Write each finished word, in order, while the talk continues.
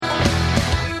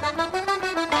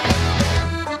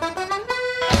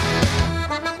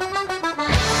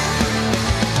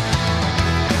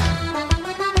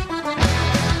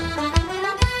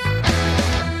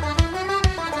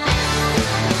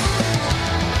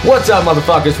What's up,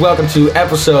 motherfuckers? Welcome to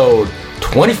episode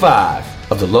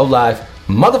 25 of the Low Life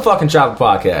Motherfucking Chopper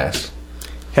Podcast.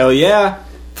 Hell yeah.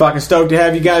 Fucking stoked to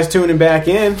have you guys tuning back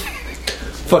in.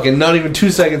 Fucking not even 2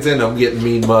 seconds in, I'm getting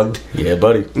mean mugged. Yeah,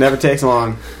 buddy. Never takes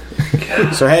long.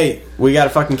 So, hey, we got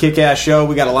a fucking kick-ass show.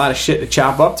 We got a lot of shit to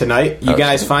chop up tonight. You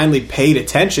guys finally paid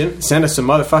attention. Send us some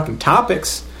motherfucking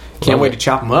topics. Can't wait to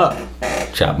chop them up.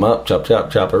 Chop 'em up,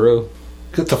 chop-a-roo.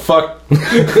 What the fuck?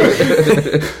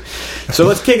 So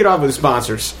let's kick it off with the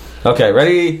sponsors. Okay,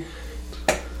 ready?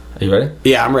 Are you ready?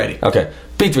 Yeah, I'm ready. Okay.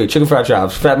 B3, chicken fried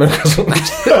chops, fat man.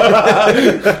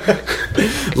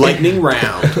 Lightning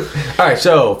round. Alright,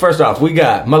 so first off, we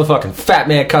got motherfucking Fat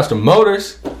Man Custom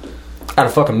Motors out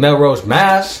of fucking Melrose,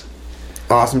 Mass.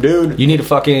 Awesome dude. You need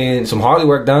some Harley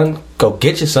work done, go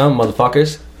get you some,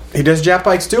 motherfuckers. He does jet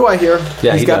bikes too, I hear.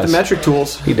 Yeah, He's he got does. the metric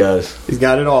tools. He does. He's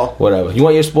got it all. Whatever. You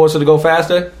want your Sportster to go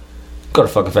faster? Go to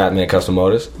fucking Fat Man Custom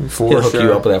Motors. He'll hook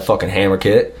you up with that fucking hammer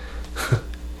kit.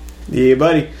 Yeah,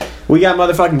 buddy. We got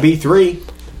motherfucking B3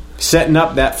 setting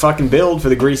up that fucking build for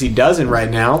the Greasy Dozen right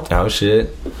now. Oh,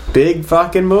 shit. Big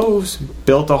fucking moves.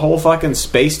 Built a whole fucking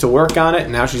space to work on it.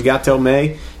 And now she's got till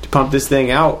May to pump this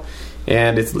thing out.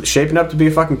 And it's shaping up to be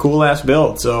a fucking cool-ass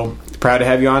build. So, proud to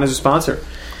have you on as a sponsor.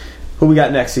 Who we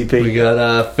got next, CP? We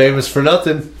got Famous for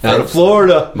Nothing out of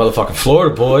Florida. Motherfucking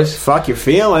Florida boys. Fuck your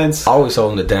feelings. Always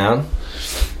holding it down.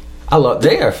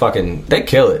 They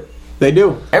kill it. They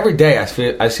do. Every day I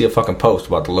see a fucking post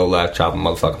about the Low Life Chopping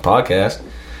motherfucking podcast.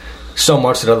 So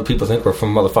much that other people think we're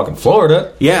from motherfucking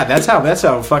Florida. Yeah, that's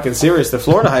how fucking serious the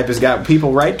Florida hype has got.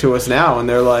 People write to us now and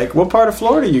they're like, "What part of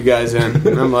Florida you guys in?"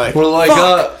 And I'm like, We're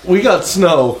like, we got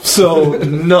snow, so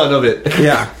none of it.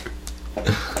 yeah.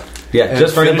 Yeah, And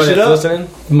just for finish anybody it that's up. listening,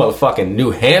 motherfucking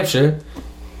New Hampshire.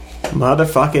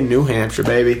 Motherfucking New Hampshire,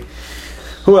 baby.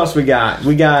 Who else we got?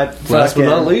 We got Last but fucking-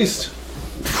 not least,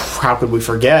 how could we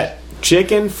forget?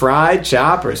 Chicken fried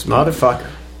choppers, motherfucker.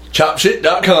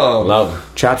 ChopShit.com. Love them.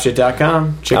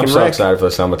 Chopshit.com. Chicken I'm so Rick. excited for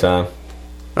the summertime.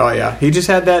 Oh yeah, he just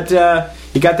had that.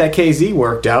 He got that KZ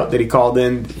worked out that he called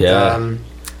in. Yeah.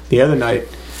 The other night.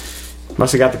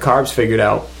 Must have got the carbs figured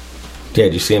out. Yeah,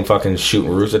 did you see him fucking shooting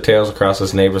rooster tails across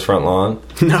his neighbor's front lawn?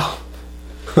 No.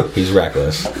 He's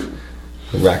reckless.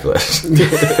 Reckless.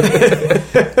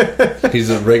 He's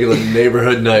a regular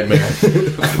neighborhood nightmare.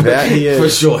 That he is. For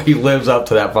sure, he lives up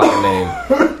to that fucking name.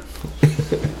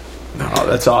 Oh,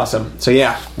 that's awesome. So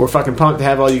yeah, we're fucking pumped to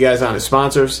have all you guys on as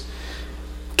sponsors.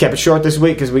 Kept it short this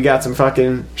week because we got some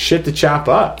fucking shit to chop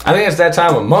up. I think it's that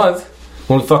time of month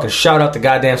when we fucking shout out the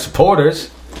goddamn supporters.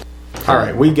 All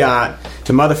right, we got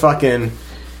the motherfucking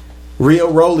Rio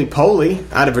Roly Poly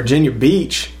out of Virginia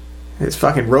Beach. It's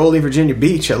fucking Roly, Virginia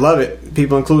Beach. I love it.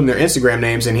 People including their Instagram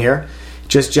names in here.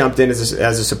 Just jumped in as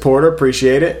a supporter.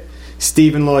 Appreciate it.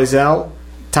 Stephen Loisel,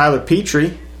 Tyler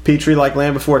Petrie. Petrie like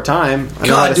Land Before Time. I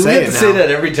know how God, do we say have it to now. say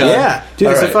that every time? Yeah. Dude,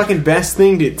 All it's right. the fucking best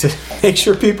thing to make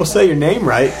sure people say your name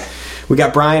right. We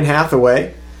got Brian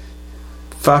Hathaway.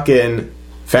 Fucking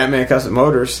Fat Man Custom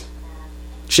Motors.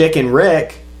 Chicken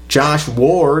Rick. Josh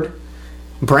Ward.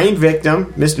 Brain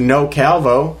Victim. Mr. No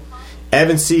Calvo.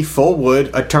 Evan C.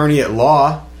 Fullwood, attorney at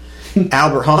law.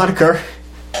 Albert Honecker.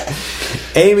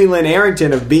 Amy Lynn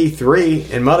Arrington of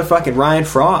B3. And motherfucking Ryan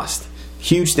Frost.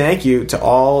 Huge thank you to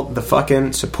all the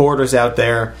fucking supporters out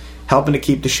there helping to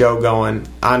keep the show going.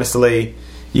 Honestly,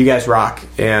 you guys rock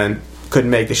and couldn't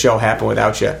make the show happen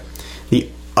without you. The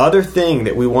other thing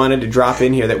that we wanted to drop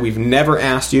in here that we've never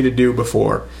asked you to do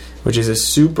before, which is a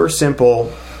super simple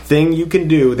thing you can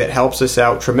do that helps us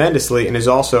out tremendously and is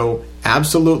also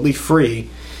absolutely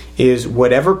free, is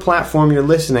whatever platform you're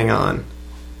listening on,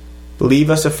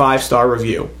 leave us a 5-star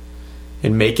review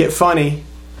and make it funny.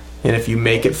 And if you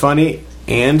make it funny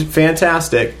and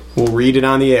fantastic, we'll read it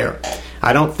on the air.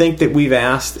 I don't think that we've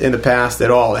asked in the past at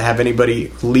all to have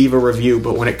anybody leave a review,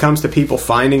 but when it comes to people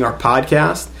finding our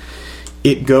podcast,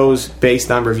 it goes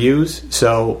based on reviews.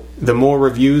 So the more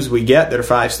reviews we get that are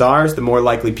 5 stars, the more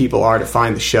likely people are to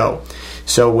find the show.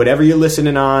 So whatever you're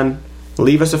listening on,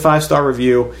 leave us a 5-star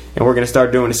review, and we're going to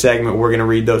start doing a segment. We're going to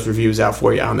read those reviews out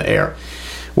for you on the air.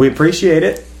 We appreciate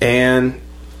it, and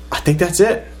I think that's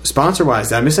it. Sponsor-wise,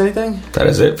 did I miss anything? That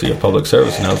is it for your public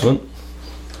service announcement.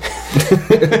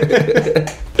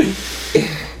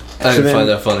 I didn't find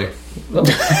that funny.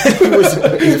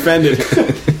 He's offended.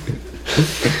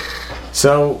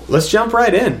 So let's jump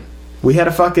right in. We had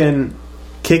a fucking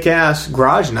kick-ass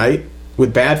garage night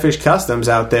with Badfish Customs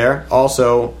out there.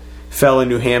 Also, fellow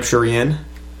New Hampshirean.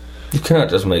 You cannot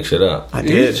just make shit up. I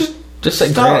did. Just say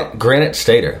Stop. Granite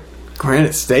Stater.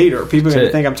 Granite State, or people are going to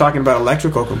it. think I'm talking about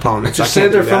electrical components. Just I say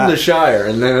can't they're do from that. the Shire,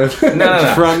 and then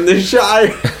No. From the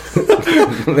Shire.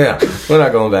 Yeah, we're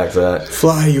not going back to that.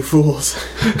 Fly, you fools.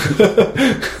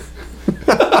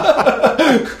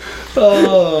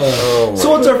 So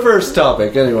what's our first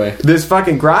topic, anyway? This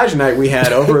fucking garage night we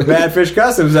had over at Bad Fish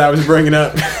Customs I was bringing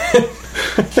up.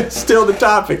 Still the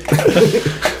topic.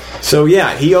 So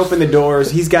yeah, he opened the doors.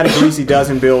 He's got a Greasy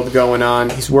Dozen build going on.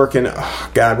 He's working,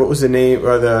 oh God, what was the name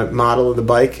or the model of the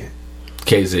bike?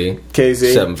 KZ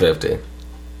KZ? 750.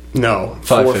 No.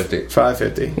 550.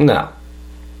 550. No,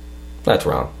 that's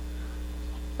wrong.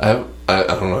 I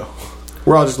don't know.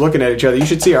 We're all just looking at each other. You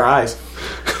should see our eyes.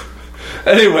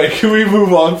 Anyway, can we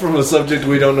move on from a subject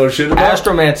we don't know shit about?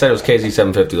 Astroman said it was KZ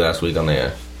 750 last week on the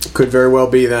air. Could very well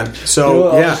be then. So, You know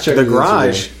what, I'll yeah, just check the the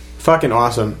garage, Instagram. fucking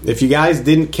awesome. If you guys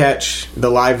didn't catch the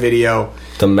live video,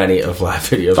 The many of live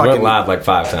videos. Fucking- Went live like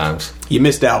 5 times. you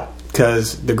missed out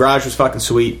because the garage was fucking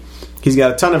sweet. He's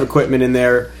got a ton of equipment in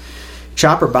there.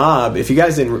 Chopper Bob, if you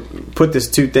guys didn't put these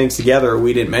two things together, or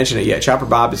we didn't mention it yet, Chopper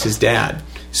Bob is his dad.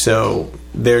 So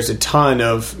there's a ton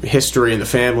of history in the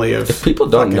family of... If people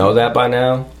don't fucking- know that by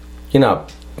now, you're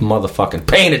not motherfucking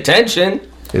paying attention.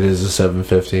 It is a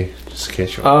 750, just in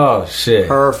case you're... Oh, shit.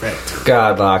 Perfect.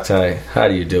 God, Loctite, how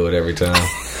do you do it every time?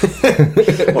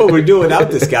 What we do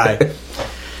without this guy?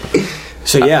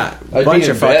 So yeah, a I'd bunch be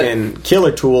of in bed. fucking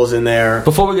killer tools in there.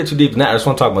 Before we get too deep in that, I just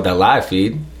want to talk about that live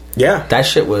feed. Yeah. That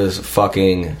shit was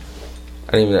fucking...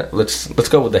 I don't even... Let's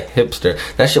go with the hipster.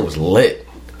 That shit was lit.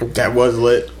 That was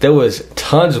lit. There was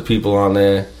tons of people on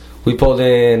there. We pulled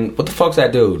in... What the fuck's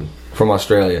that dude from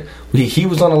Australia? He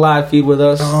was on the live feed with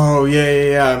us. Oh,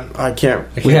 yeah. I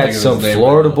can't... We had think of some his name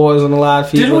Florida right now. boys on the live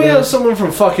feed Didn't with we have us. someone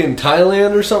from fucking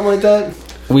Thailand or something like that?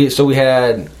 We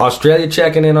had Australia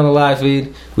checking in on the live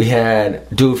feed. We had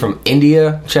dude from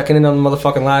India checking in on the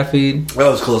motherfucking live feed. That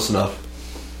was close enough.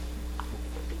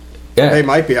 Yeah. They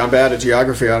might be. I'm bad at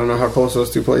geography. I don't know how close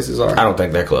those two places are. I don't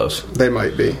think they're close. They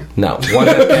might be. No. One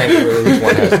has kangaroos,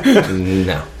 one has...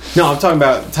 No. No, I'm talking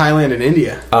about Thailand and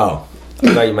India. Oh.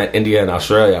 I thought you meant India and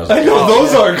Australia. I was like, No,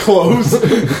 those are close.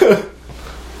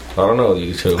 I don't know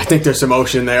you two. I think there's some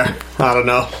ocean there. I don't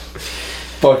know.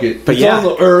 Fuck it. But It's yeah. on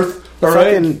the Earth. All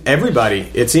right. Fucking everybody.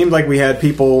 It seemed like we had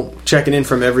people checking in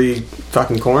from every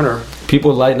fucking corner.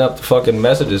 People lighting up the fucking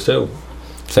messages too,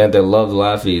 saying they love the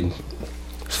live feed.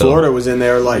 So, Florida was in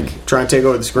there, like, trying to take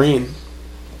over the screen.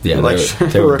 yeah, Like,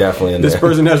 they were definitely in this there.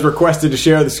 person has requested to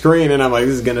share the screen, and I'm like,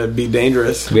 this is going to be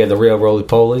dangerous. We had the real roly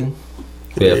poly.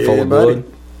 We had Yeah, full of buddy.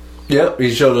 wood. Yep,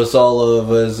 he showed us all of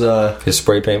his His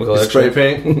spray paint collection. spray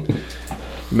paint.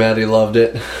 Maddie loved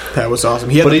it. That was awesome.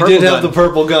 He had But the he purple did have gun. the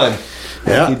purple gun.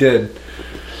 Yeah. He did.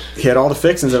 He had all the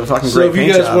fixings of a fucking So great if you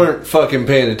paint guys job. weren't fucking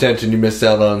paying attention, you missed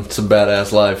out on some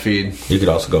badass live feed. You could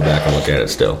also go back and look at it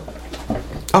still.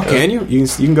 Oh, can you? You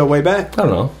can go way back? I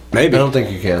don't know. Maybe. I don't think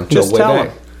you can. Just Go way tell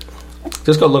back. him.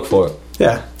 Just go look for it.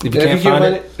 Yeah. If you Yeah, can't find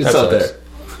it, it's that out sucks.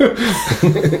 there.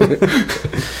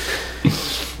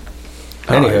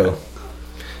 Anywho,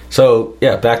 so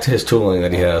yeah, back to his tooling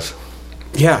that he has.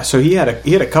 Yeah, so he had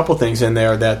a couple things in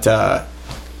there that I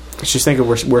was just thinking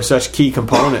were such key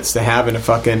components to having a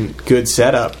fucking good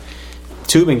setup.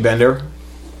 Tubing bender,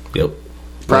 Yep.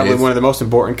 probably Nice. one of the most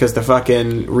important because the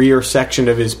fucking rear section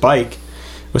of his bike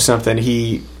was something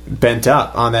he bent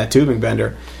up on that tubing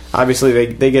bender. Obviously,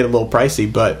 they get a little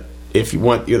pricey, but if you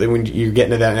want, when you're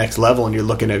getting to that next level and you're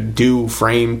looking to do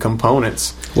frame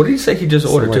components, What did he say he just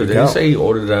ordered way too? to Did go. he say he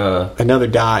ordered another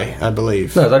die, I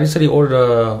believe. No, I thought he said he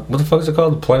ordered what the fuck is it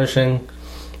called? The plenishing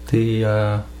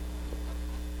the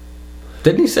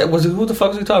didn't he say who the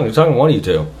fuck is he talking? He's talking to one of you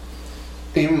two.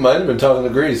 He might have been talking to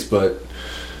Grease, but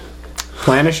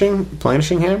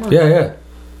Planishing hammer? Yeah.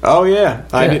 Oh yeah,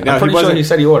 I didn't. No, I'm pretty he sure wasn't. he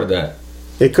said he ordered that.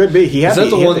 It could be. He had Is that the,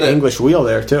 the he had one the that- English wheel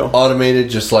there too. automated,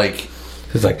 just like,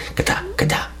 He's like kada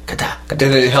kada kada kada.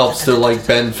 and it helps to like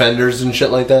bend fenders and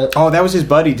shit like that. Oh, that was his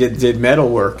buddy. Did metal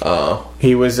work. Oh,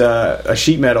 He was a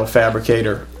sheet metal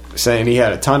fabricator, saying he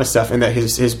had a ton of stuff, and that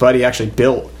his buddy actually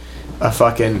built a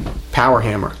fucking power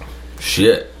hammer,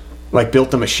 Shit. like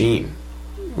built a machine,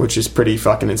 which is pretty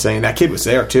fucking insane. That kid was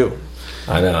there too.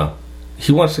 I know.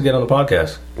 He wants to get on the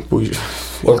podcast. We-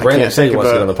 Well, I Brandon can't said he think wants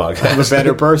of to get on the podcast. of a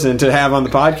better person to have on the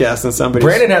podcast than somebody.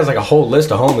 Brandon has like a whole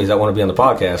list of homies that want to be on the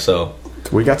podcast, so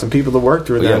We got some people to work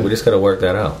through. yeah, Then we just gotta work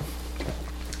that out.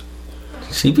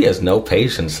 CB has no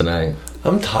patience tonight.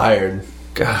 I'm tired.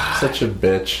 God, Such a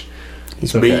bitch.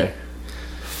 he's It's beat. okay.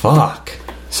 fuck.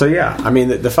 So yeah, I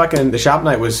mean the fucking the shop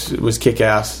night was kick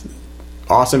ass.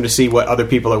 Awesome to see what other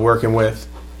people are working with.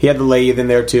 He had the lathe in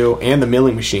there too, and the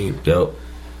milling machine, Yo,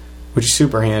 which is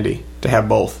super handy to have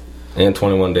both. and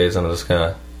 21 Days Under the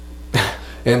Sky.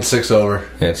 And 6 over.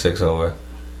 And 6 over.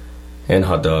 And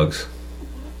hot dogs.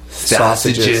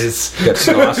 Sausages. Got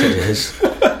sausages.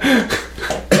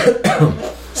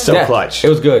 So clutch. It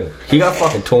was good. He got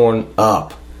fucking torn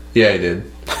up. Yeah, he did.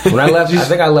 When I left, I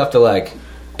think I left at like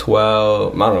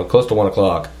 12, I don't know, close to 1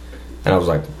 o'clock. And I was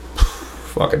like,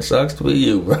 fucking sucks to be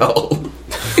you, bro.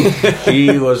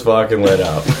 He was fucking lit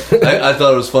up. I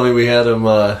thought it was funny. We had him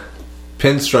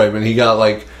pinstripe, and he got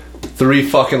like 3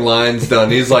 fucking lines done.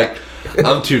 He's like,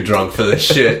 I'm too drunk for this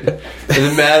shit.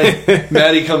 And then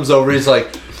Maddie comes over. He's like,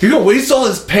 you're gonna waste all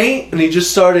this paint? And he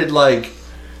just started like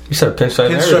You said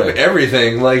pinstriping pinstriping everything.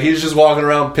 everything. Like he's just walking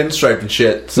around pinstriping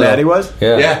shit. So. Maddie was?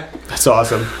 Yeah. That's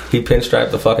awesome. He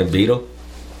pinstriped the fucking Beetle.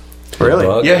 Really?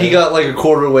 Bug. Yeah, he got like a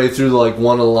quarter way through like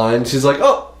one of the lines. He's like,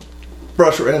 oh,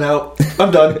 brush ran out.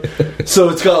 I'm done. So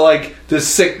it's got like this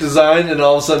sick design, and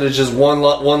all of a sudden it's just one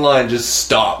line just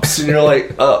stops, and you're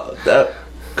like, oh, that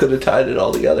could have tied it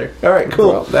all together. All right, cool.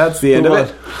 Well, that's the end Move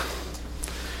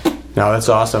of it. No, that's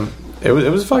awesome. It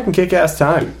was a fucking kick-ass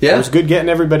time. Yeah. It was good getting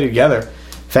everybody together.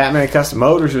 Fat Man Custom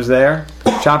Motors was there.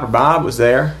 Chopper Bob was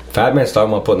there. Fat Man's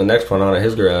talking about putting the next one on at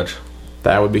his garage.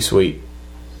 That would be sweet.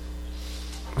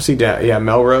 See that? Yeah,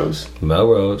 Melrose.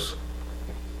 Melrose.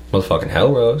 Motherfucking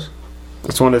Hellrose.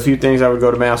 That's one of the few things I would go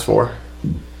to Mass for.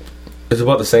 It's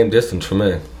about the same distance for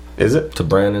me. Is it? To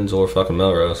Brandon's or fucking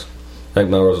Melrose. I think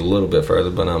Melrose is a little bit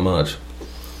further, but not much.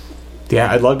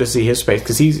 Yeah, I'd love to see his space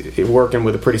because he's working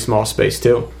with a pretty small space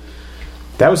too.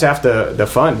 That was half the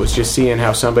fun, was just seeing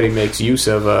how somebody makes use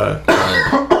of a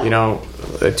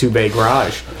 2-bay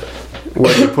garage.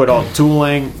 Where do you put all the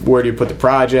tooling? Where do you put the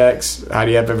projects? How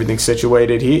do you have everything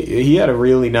situated? He had a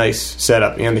really nice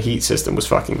setup, and the heat system was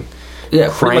fucking Yeah,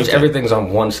 pretty much cranking. everything's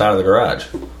on one side of the garage.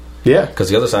 Yeah, Because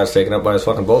the other side's taken up by his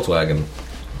fucking Volkswagen.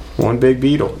 one big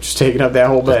Beetle just taking up that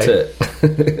whole bay. That's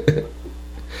it.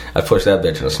 I pushed that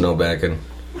bitch in a snowbank and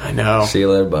I know. see you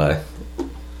later, bye.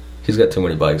 He's got too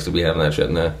many bikes to be having that shit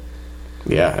in there.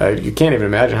 Yeah, you can't even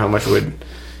imagine how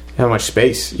much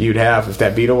space you'd have if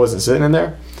that Beetle wasn't sitting in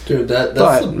there. Dude, that's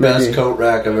But the best maybe- coat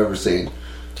rack I've ever seen.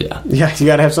 Yeah. Yeah, you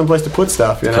got to have someplace to put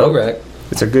stuff. You know, Correct.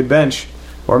 it's a good bench,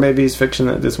 or maybe he's fixing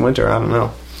it this winter. I don't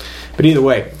know. But either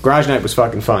way, garage night was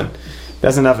fucking fun.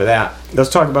 That's enough of that. Let's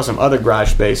talk about some other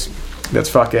garage space that's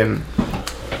fucking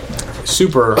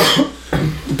super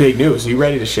big news. Are you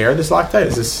ready to share this, Loctite?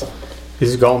 Is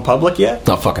this going public yet?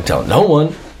 Not fucking telling no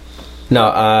one.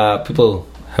 No, people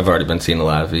have already been seeing a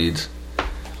lot of feeds.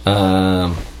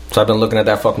 So I've been looking at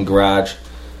that fucking garage.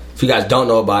 If you guys don't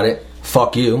know about it,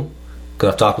 fuck you.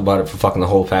 Because I've talked about it for fucking the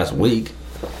whole past week.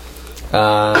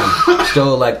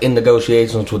 Still like in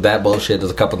negotiations with that bullshit.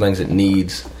 There's a couple things it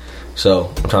needs. So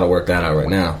I'm trying to work that out right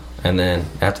now. And then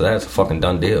after that, it's a fucking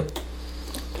done deal.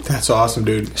 That's awesome,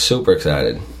 dude. Super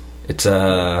excited. It's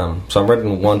so I'm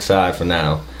renting one side for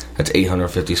now. That's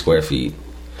 850 square feet.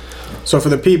 So for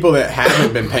the people that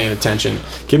haven't been paying attention,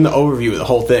 give them the overview of the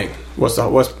whole thing. What's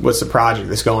the project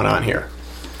that's going on here?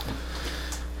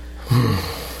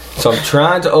 So I'm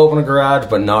trying to open a garage,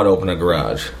 but not open a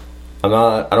garage. I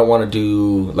don't want to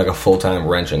do like a full-time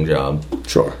wrenching job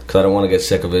Sure. because I don't want to get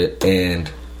sick of it, and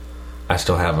I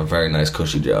still have a very nice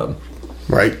cushy job.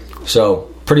 Right. So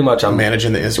Pretty much I'm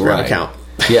managing the Instagram right. account.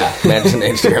 Yeah, managing the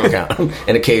Instagram account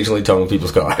and occasionally towing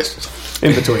people's cars.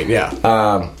 In between, yeah.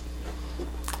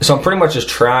 So I'm pretty much just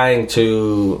trying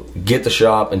to get the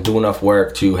shop and do enough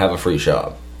work to have a free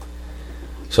shop.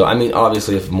 So, I mean,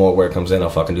 obviously, if more work comes in, I'll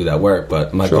fucking do that work.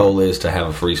 But my goal is to have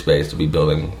a free space to be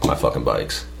building my fucking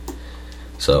bikes.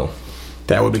 So,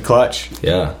 That would be clutch.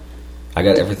 yeah. I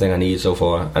got everything I need so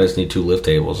far. I just need 2 lift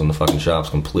tables and the fucking shop's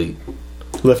complete.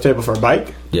 Lift table for a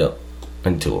bike? Yep.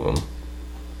 And 2 of them.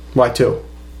 Why 2?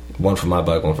 1 for my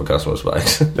bike, 1 for customers'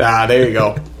 bikes. Ah, there you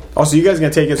go. Also, you guys are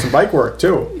going to take in some bike work,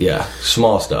 too. Yeah.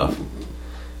 Small stuff.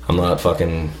 I'm not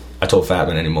fucking... I told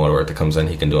Fatman any motor work that comes in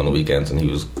he can do on the weekends, and he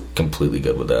was completely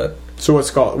good with that. So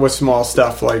what's small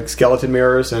stuff, like skeleton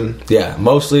mirrors and... Yeah,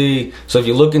 mostly. So if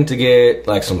you're looking to get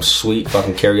like some sweet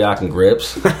fucking karaoke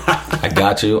grips, I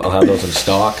got you. I'll have those in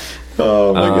stock.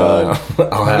 Oh, my God.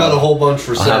 I'll I've got a whole bunch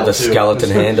for I'll sale have the too. skeleton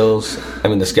handles. I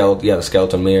mean the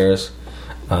skeleton mirrors.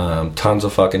 Tons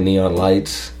of fucking neon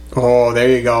lights. Oh, there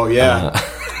you go, yeah.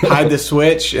 Hide the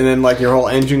switch, and then, like, your whole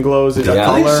engine glows in a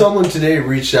Yeah. I think color. someone today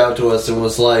reached out to us and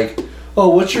was like, "Oh,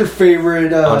 what's your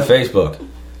favorite?" On Facebook.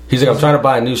 He's like, I'm trying to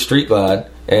buy a new Street Glide,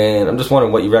 and I'm just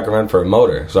wondering what you recommend for a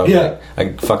motor. So I was like,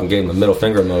 I fucking gave him the middle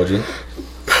finger emoji.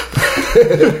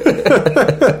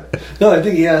 No, I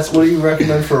think he asked, "What do you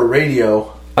recommend for a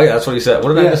radio?" Oh yeah, that's what he said.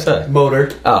 What did I just say?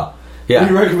 Motor. Oh, What do you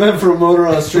yeah. recommend for a motor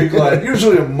on a street glide?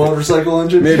 Usually a motorcycle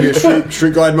engine. Maybe a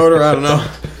street glide motor, I don't know.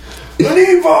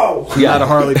 An Evo! Yeah. Not a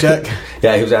Harley tech.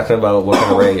 Yeah, he was asking about what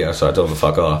kind of radio, so I told him to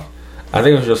fuck off. I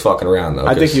think he was just fucking around, though.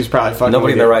 I think he was probably fucking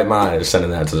Nobody in with their you. right mind is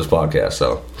sending that to this podcast,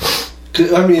 so.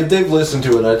 I mean, if they've listened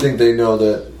to it, I think they know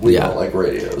that we Yeah. don't like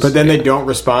radios. But then they don't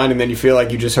respond, and then you feel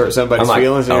like you just hurt somebody's I'm like,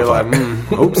 feelings, and oh, you're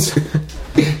like, oops.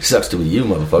 Sucks to be you,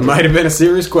 motherfucker. Might have been a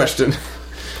serious question.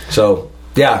 So,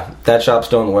 yeah, that shop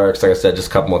still in the works. Like I said, just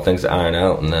a couple more things to iron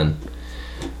out, and then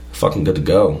fucking good to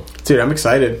go. Dude, I'm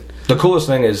excited. The coolest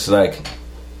thing is, like,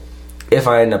 if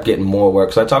I end up getting more work,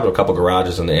 because I talked to a couple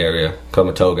garages in the area, because I'm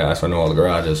a tow guy, so I know all the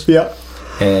garages. Yeah.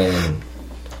 And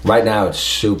right now, it's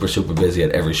super, super busy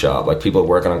at every shop. Like, people are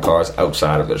working on cars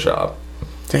outside of the shop.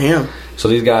 Damn. So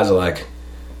these guys are like,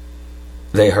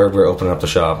 they heard we're opening up the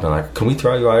shop, and they're like, can we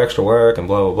throw you our extra work, and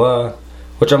blah, blah, blah.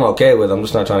 Which I'm okay with. I'm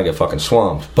just not trying to get fucking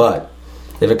swamped. But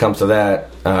if it comes to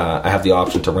that, I have the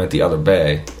option to rent the other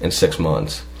bay in 6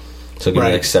 months. So give me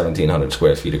Right. like 1,700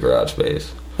 square feet of garage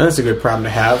space. That's a good problem to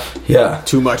have. Yeah.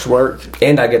 Too much work.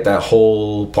 And I get that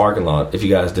whole parking lot. If you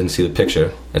guys didn't see the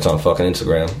picture, it's on fucking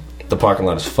Instagram. The parking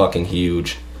lot is fucking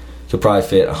huge. You'll probably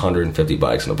fit 150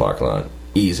 bikes in the parking lot.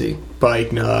 Easy.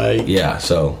 Bike night. Yeah,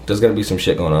 so there's going to be some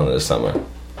shit going on this summer.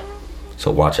 So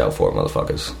watch out for it,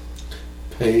 motherfuckers.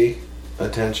 Pay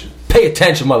attention. Pay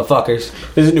attention, motherfuckers.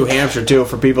 This is New Hampshire, too,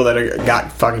 for people that are,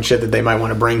 got fucking shit that they might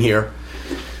want to bring here.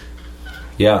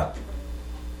 Yeah.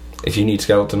 If you need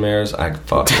skeleton mirrors, I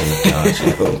fucking got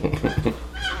you.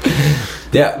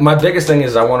 Yeah, my biggest thing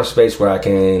is I want a space where I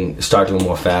can start doing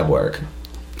more fab work.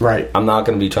 Right. I'm not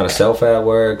going to be trying to sell fab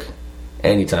work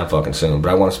anytime fucking soon, but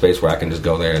I want a space where I can just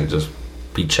go there and just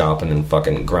be chopping and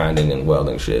fucking grinding and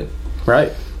welding shit. Right.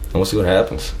 And we'll see what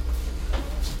happens.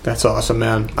 That's awesome,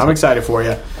 man. I'm excited for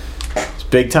you. It's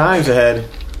big times ahead.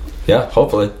 Yeah,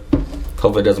 hopefully.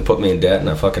 Hopefully it doesn't put me in debt and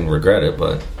I fucking regret it,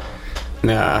 but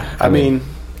Nah, I mean,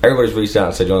 everybody's reached out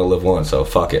and said you only live once, so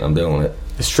fuck it, I'm doing it.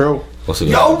 it's true. We'll see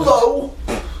what happens. YOLO!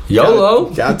 YOLO!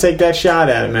 Gotta take that shot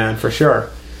at it, man, for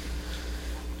sure.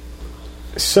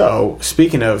 So,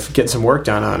 speaking of getting some work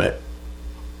done on it,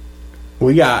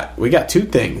 we got two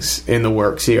things in the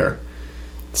works here.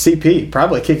 CP,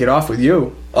 probably kick it off with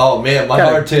you. Oh man, my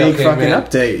Got a hardtail big came fucking in.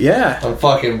 update, yeah. I'm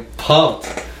fucking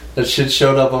pumped. That shit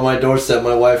showed up on my doorstep.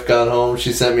 My wife got home.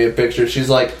 She sent me a picture. She's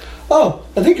like, "Oh,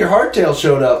 I think your hardtail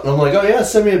showed up." And I'm like, "Oh yeah,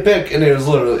 send me a pic." And it was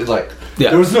literally like, Yeah.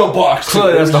 there was no box.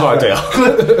 Clearly that's the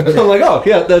hardtail. I'm like, "Oh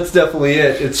yeah, that's definitely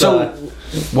it." It's So,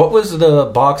 what was the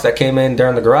box that came in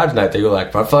during the garage night that you were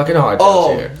like, my fucking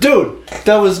hardtail's here? dude,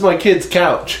 that was my kid's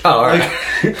couch. Oh, alright.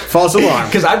 False alarm.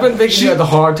 Because I've been thinking you had the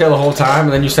hardtail the whole time,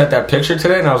 and then you sent that picture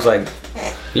today, and I was like,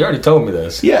 you already told me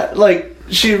this. Yeah, like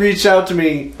she reached out to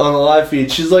me on the live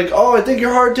feed. She's like, "Oh, I think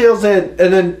your hardtail's in,"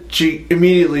 and then she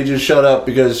immediately just shut up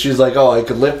because she's like, "Oh, I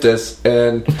could lift this,"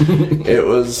 and it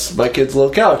was my kid's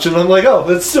little couch, and I'm like, "Oh,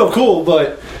 that's still cool,"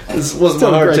 but this wasn't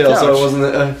Still my a great hardtail, so couch. I wasn't.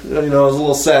 I was a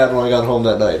little sad when I got home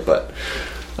that night, but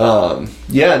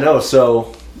yeah, no.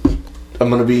 So I'm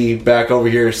gonna be back over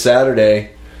here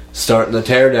Saturday, starting the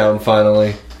teardown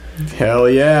finally. Hell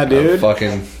yeah, dude.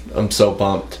 I'm so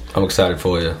pumped. I'm excited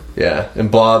for you. Yeah, and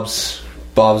Bob's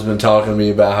been talking to me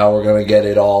about how we're gonna get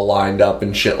it all lined up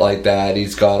and shit like that.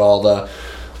 He's got all the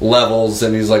levels,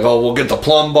 and he's like, "Oh, we'll get the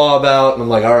plumb bob out," and I'm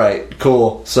like, "All right,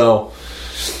 cool." So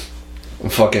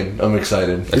I'm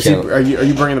excited. Are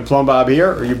you bringing the plumb bob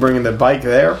here, or are you bringing the bike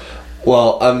there?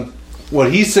 Well,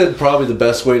 what he said probably the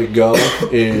best way to go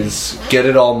is get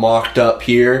it all mocked up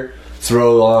here,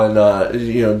 throw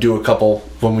on, do a couple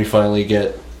when we finally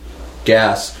get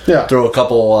gas. Yeah. Throw a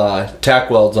couple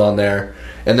tack welds on there,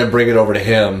 and then bring it over to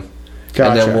him. Gotcha.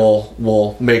 And then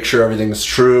we'll make sure everything's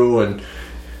true, and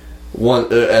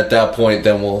at that point,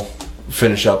 then we'll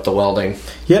finish up the welding.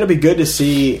 Yeah, it'll be good to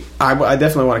see. I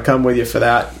definitely want to come with you for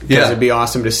that. Because Yeah. it'd be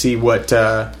awesome to see what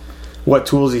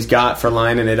tools he's got for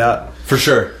lining it up. For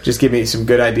sure. Just give me some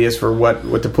good ideas for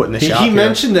what to put in the shop. He here.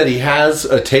 mentioned that he has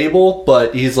a table,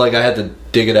 but he's like, I had to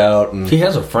dig it out. And He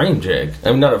has a frame jig.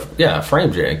 I mean, a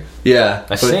frame jig. yeah,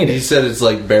 I seen he it. said it's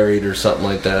like buried or something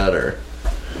like that. Or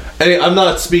I'm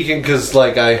not speaking because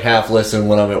like I half listen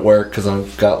when I'm at work because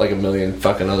I've got like a million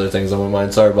fucking other things on my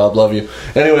mind. Sorry, Bob, love you.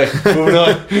 Anyway, moving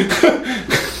on.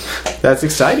 That's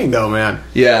exciting, though, man.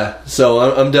 Yeah, so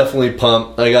I'm definitely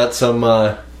pumped. I got some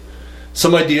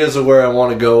ideas of where I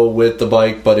want to go with the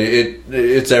bike, but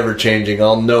it's ever changing.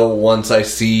 I'll know once I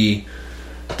see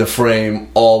the frame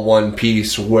all one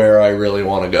piece where I really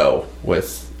want to go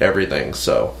with everything.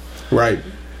 So Right.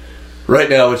 right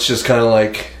now it's just kind of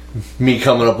like me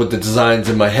coming up with the designs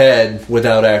in my head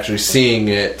without actually seeing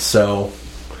it. So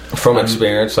From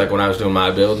experience, like when I was doing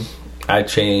my build, I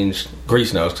changed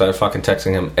grease nose because I was fucking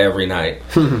texting him every night.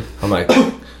 I'm like,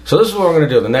 So this is what we're going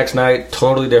to do. The next night,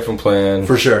 totally different plan.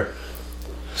 For sure.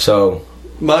 So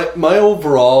my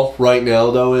overall right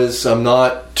now though is I'm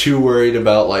not too worried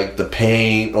about like the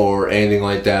paint or anything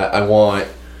like that. I want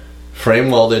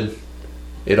frame welded,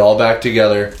 it all back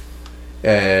together,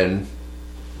 and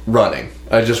running.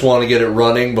 I just want to get it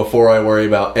running before I worry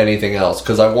about anything else,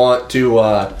 because I want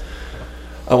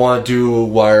to do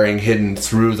wiring hidden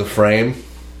through the frame.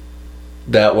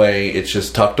 That way it's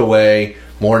just tucked away,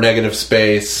 more negative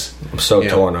space. I'm so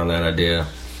torn on that idea.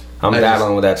 I'm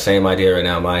battling with that same idea right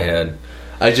now in my head.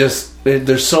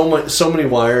 There's so many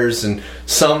wires, and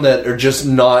some that are just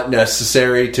not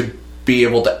necessary to be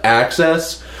able to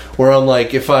access, where I'm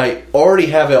like, if I already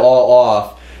have it all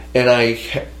off and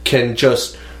I can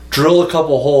just drill a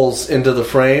couple holes into the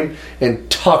frame and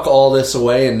tuck all this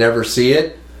away and never see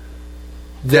it,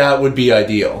 that would be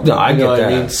ideal. No, I get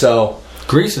that. I mean? So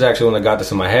Grease is actually when I got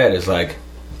this in my head, is like,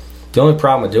 the only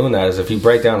problem with doing that is if you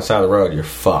break down the side of the road, you're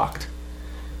fucked.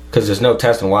 Because there's no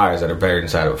testing wires that are buried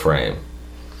inside of a frame.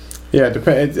 Yeah,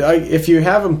 if you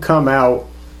have them come out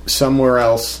somewhere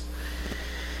else,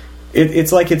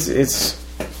 it's like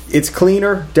it's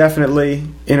cleaner, definitely.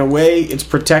 In a way, it's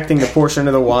protecting the portion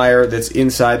of the wire that's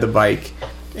inside the bike.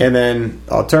 And then,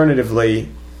 alternatively,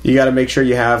 you got to make sure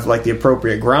you have like the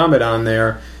appropriate grommet on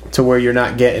there to where you're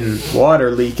not getting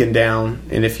water leaking down.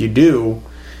 And if you do,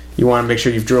 you want to make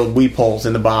sure you've drilled weep holes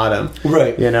in the bottom.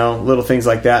 Right. You know, little things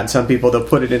like that. And some people, they'll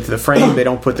put it into the frame. They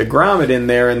don't put the grommet in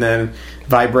there, and then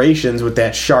vibrations with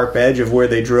that sharp edge of where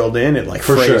they drilled in, it like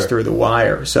frays through the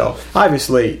wire. So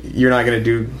obviously you're not going to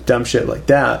do dumb shit like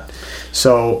that.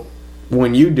 So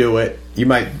when you do it, you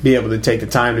might be able to take the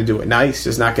time to do it nice.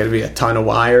 There's not going to be a ton of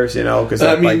wires, you know. Because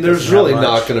I mean, there's really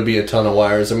not going to be a ton of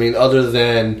wires. I mean, other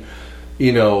than,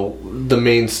 you know, the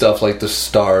main stuff like the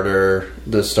starter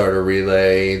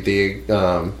relay,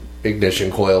 the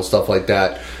ignition coil, stuff like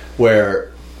that,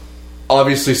 where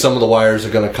obviously some of the wires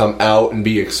are going to come out and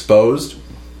be exposed.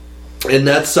 And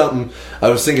that's something I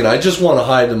was thinking, I just want to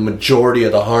hide the majority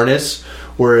of the harness,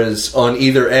 whereas on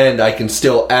either end I can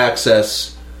still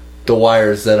access the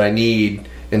wires that I need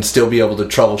and still be able to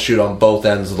troubleshoot on both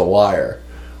ends of the wire,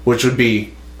 which would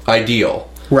be ideal.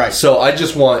 Right. So I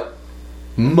just want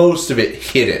most of it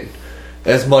hidden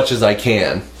as much as I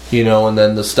can, you know, and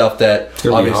then the stuff that it's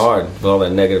gonna be hard with all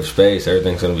that negative space.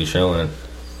 Everything's gonna be showing.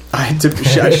 I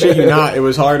shit you not, it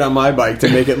was hard on my bike to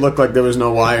make it look like there was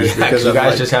no wires, because you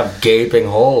guys just have gaping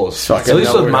holes. At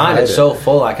least with mine, it's so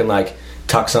full I can like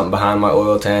tuck something behind my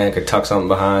oil tank or tuck something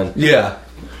behind. Yeah,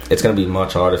 it's gonna be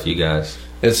much harder for you guys.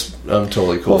 I'm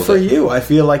totally cool. Well, for you, I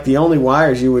feel like the only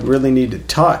wires you would really need to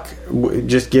tuck,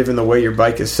 just given the way your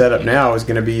bike is set up now, is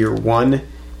going to be your one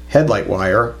headlight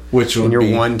wire, and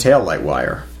your one tail light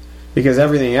wire, because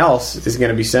everything else is going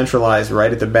to be centralized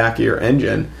right at the back of your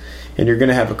engine, and you're going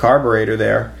to have a carburetor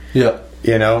there. Yeah,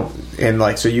 you know, and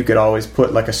like, so you could always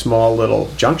put like a small little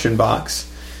junction box,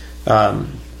 and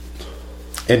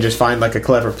just find like a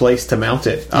clever place to mount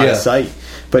it on site.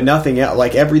 But nothing else,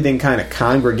 like everything kind of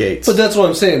congregates. But that's what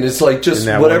I'm saying. It's like just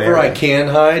whatever I can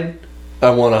hide,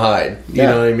 I want to hide. You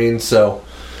know what I mean? So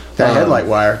that headlight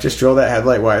wire, just drill that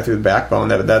headlight wire through the backbone.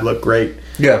 That'd look great.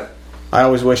 Yeah. I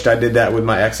always wished I did that with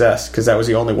my XS, because that was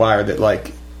the only wire that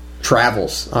like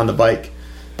travels on the bike.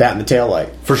 That and the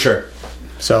taillight. For sure.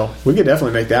 So we could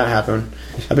definitely make that happen.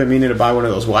 I've been meaning to buy one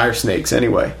of those wire snakes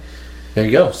anyway. There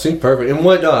you go. See, perfect. And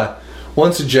what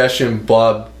one suggestion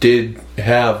Bob did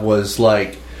have was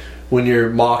like, when you're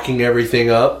mocking everything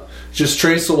up, just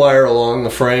trace the wire along the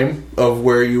frame of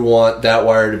where you want that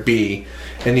wire to be.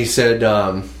 And he said,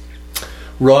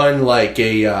 run like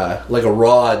a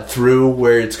rod through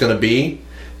where it's going to be.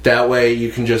 That way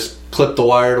you can just clip the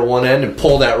wire to one end and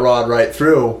pull that rod right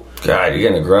through. God, you're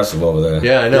getting aggressive over there.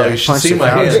 Yeah, I know. You should see my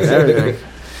hands.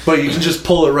 But you can just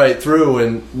pull it right through,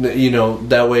 and you know,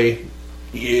 that way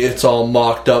it's all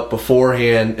mocked up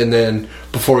beforehand, and then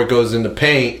before it goes into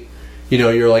paint, you know,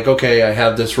 you're like, okay, I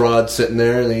have this rod sitting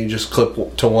there, and then you just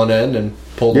clip to one end and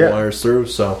pull the wires through.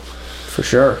 So for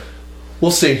sure,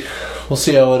 we'll see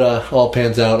how it all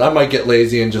pans out. I might get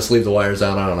lazy and just leave the wires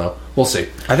out. I don't know. We'll see.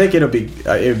 I think it would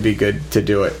be good to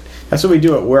do it. That's what we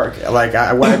do at work. Like,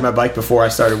 I wired my bike before I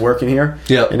started working here.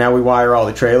 Yeah. And now we wire all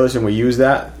the trailers, and we use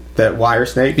that wire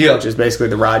snake, which is basically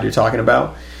the rod you're talking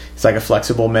about. It's like a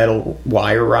flexible metal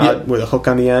wire rod with a hook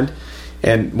on the end.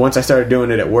 And once I started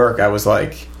doing it at work, I was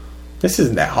like, this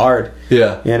isn't that hard.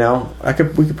 Yeah. You know,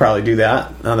 we could probably do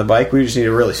that on the bike. We just need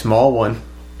a really small one,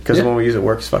 because the one we use at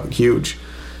work is fucking huge.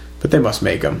 But they must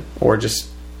make them, or just...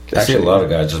 I see a lot of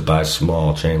guys just buy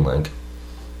small chain link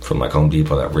from like Home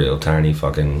Depot, that real tiny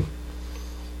fucking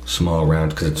small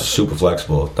round, because it's super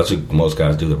flexible. That's what most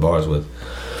guys do their bars with.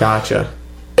 Gotcha.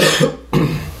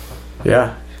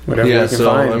 Yeah. Whatever Yeah, you can so,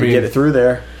 find I to mean- get it through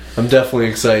there. I'm definitely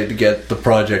excited to get the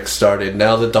project started.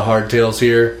 Now that the hardtail's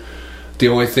here, the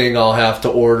only thing I'll have to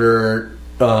order,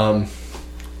 quote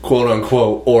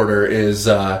unquote, order is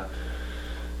the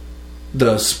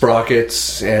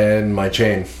sprockets and my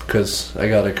chain, because I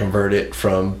got to convert it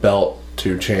from belt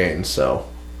to chain. So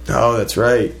Oh, that's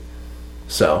right.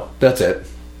 that's it.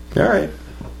 All right.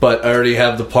 But I already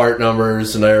have the part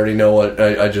numbers, and I already know what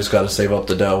I just got to save up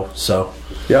the dough. So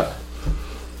Yeah.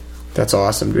 That's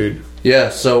awesome, dude. yeah,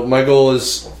 so my goal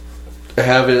is to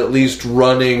have it at least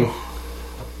running,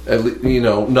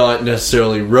 not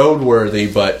necessarily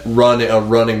roadworthy, but run a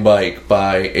running bike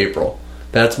by April.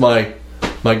 That's my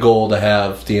goal, to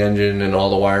have the engine and all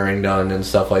the wiring done and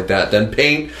stuff like that. Then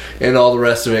paint and all the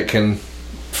rest of it can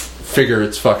figure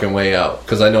its fucking way out,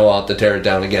 because I know I'll have to tear it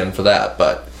down again for that.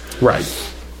 But Right.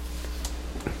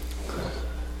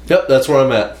 yep, that's where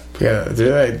I'm at. Yeah,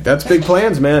 dude, that's big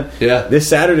plans, man. Yeah. This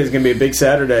Saturday is going to be a big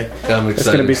Saturday. I'm It's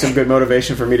excited. going to be some good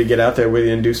motivation for me to get out there with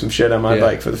you and do some shit on my Yeah.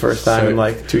 bike for the first time in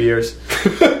like 2 years.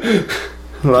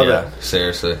 Love Yeah, it.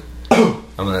 seriously.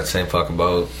 I'm in that same fucking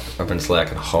boat. I've been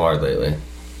slacking hard lately.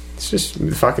 It's just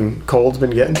the fucking cold's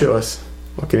been getting to us.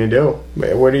 What can you do?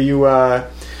 What do you,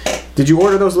 did you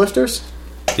order those lifters?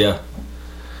 Yeah.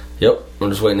 Yep. I'm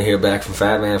just waiting to hear back from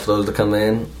Fat Man for those to come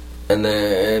in. And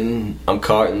then I'm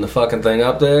carting the fucking thing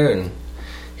up there, and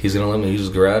he's going to let me use his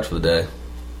garage for the day,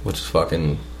 which is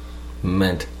fucking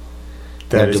meant.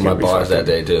 That I'm is do my gonna be bars fucking- that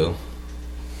day, too.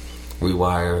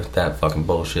 Rewire that fucking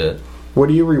bullshit. What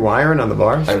are you rewiring on the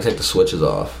bars? I gotta take the switches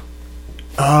off.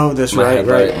 Oh, that's My right,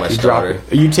 headlight, right. my You drop starter.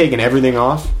 it. Are you taking everything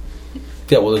off?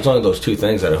 Yeah, well, there's only those two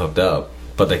things that are hooked up,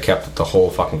 but they kept the whole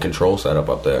fucking control setup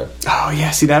up there. Oh,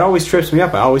 yeah. See, that always trips me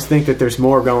up. I always think that there's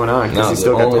more going on because No, you the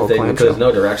still got the only whole thing, because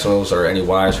clamshell. there's no directionals or any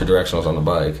wires for directionals on the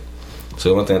bike. So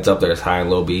the only thing that's up there is high and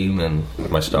low beam and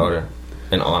my starter,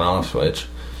 and on-off switch.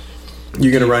 You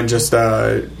gonna run just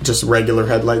regular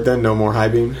headlight then? No more high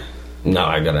beam? No,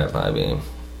 I gotta have high beam.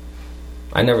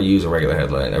 I never use a regular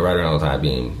headlight. I ride around with high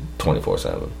beam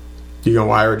 24/7. You gonna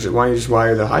wire? Why don't you just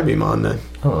wire the high beam on then?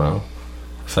 I don't know.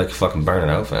 I feel like you fucking burn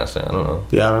it out faster. I don't know.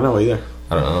 Yeah, I don't know either.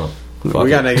 I don't know. Fuck We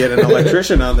it. gotta get an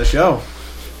electrician on the show.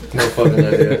 No fucking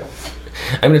idea.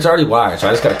 I mean, it's already wired, so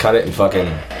I just gotta cut it and fucking.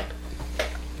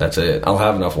 That's it. I'll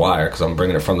have enough wire because I'm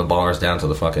bringing it from the bars down to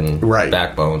the fucking Right.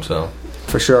 backbone. So,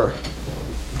 For sure.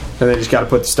 And then you just gotta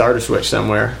put the starter switch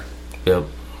somewhere. yep.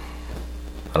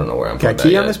 I don't know where I'm Got a putting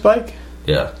key that on yet. this bike?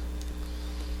 Yeah.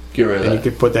 Get rid And of you that.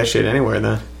 could put that shit anywhere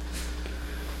then.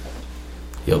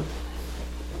 Yep.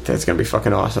 That's gonna be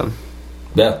fucking awesome.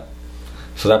 Yeah.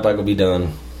 So that bike will be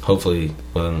done hopefully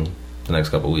within the next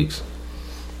couple weeks.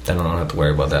 Then I don't have to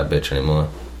worry about that bitch anymore.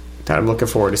 I'm looking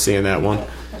forward to seeing that one.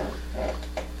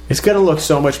 It's gonna look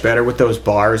so much better with those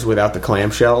bars without the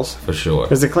clamshells. For sure.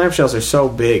 Because the clamshells are so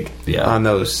big Yeah. on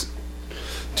those.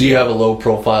 Do you have a low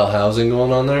profile housing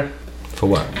going on there? For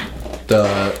what?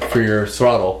 For your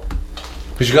throttle?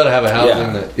 Because you got to have a housing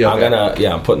Yeah. that. Yeah, okay.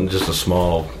 I'm putting just a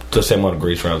small, the same amount of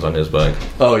grease rounds on his bike.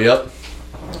 Oh, yep.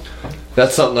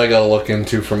 That's something I got to look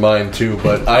into for mine too.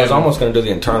 But I was almost going to do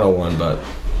the internal one, but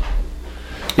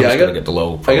yeah, I got to got get the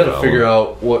low. I got to profile figure one.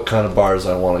 out what kind of bars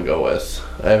I want to go with.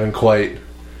 I haven't quite.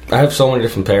 I have so many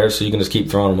different pairs, so you can just keep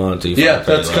throwing them on until you. Yeah,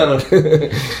 find that's a pair you kind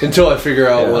like. of until I figure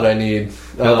out Yeah. what I need.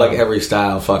 I have like every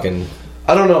style, fucking.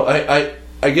 I don't know.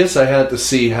 I guess I had to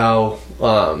see how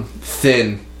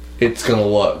thin it's gonna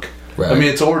look. Right. I mean,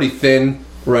 it's already thin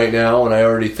right now, and I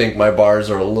already think my bars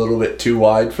are a little bit too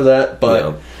wide for that. But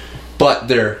Yeah. but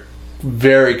they're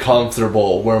very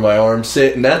comfortable where my arms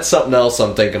sit, and that's something else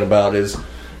I'm thinking about is,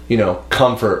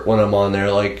 comfort when I'm on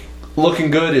there. Like, looking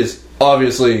good is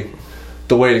obviously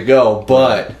the way to go,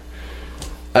 but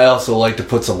I also like to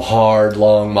put some hard,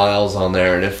 long miles on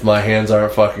there, and if my hands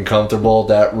aren't fucking comfortable,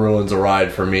 that ruins a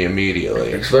ride for me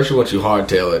immediately. Especially once you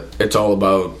hardtail it, it's all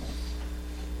about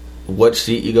what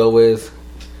seat you go with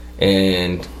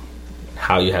and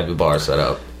how you have your bar set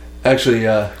up. Actually,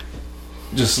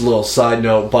 just a little side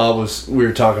note, we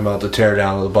were talking about the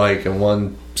teardown of the bike, and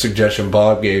one suggestion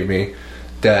Bob gave me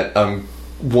that I'm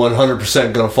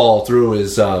 100% going to follow through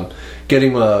is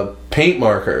getting a paint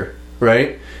marker,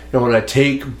 right? And when I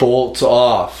take bolts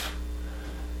off,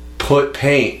 put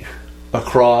paint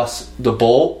across the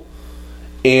bolt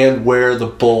and where the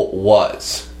bolt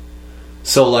was.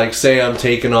 So, like, say I'm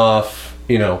taking off,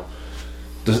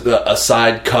 a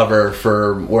side cover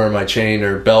for where my chain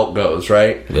or belt goes,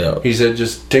 right? Yeah. He said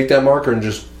just take that marker and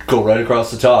just go right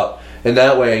across the top. And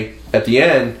that way, at the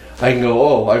end, I can go,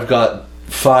 oh, I've got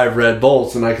 5 red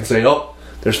bolts, and I can say, oh,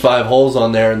 there's 5 holes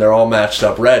on there and they're all matched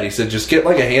up red. He said just get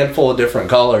like a handful of different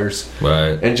colors,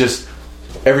 Right. and just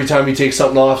every time you take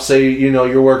something off, say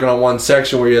you're working on one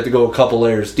section where you have to go a couple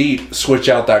layers deep, switch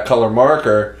out that color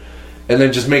marker, and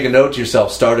then just make a note to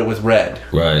yourself. Started with red,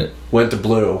 Right. went to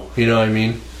blue. You know what I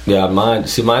mean? Yeah,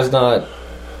 mine's not.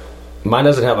 Mine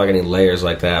doesn't have like any layers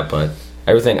like that, but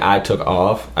everything I took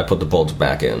off, I put the bolts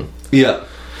back in. Yeah.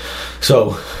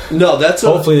 So No, that's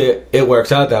hopefully it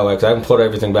works out that way because I haven't put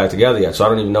everything back together yet. So I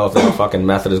don't even know if that fucking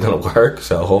method is going to work.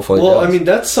 So hopefully, Well, it does. I mean,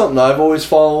 that's something I've always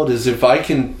followed, is if I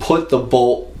can put the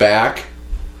bolt back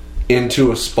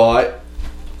into a spot,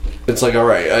 it's like, all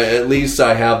right, at least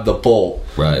I have the bolt.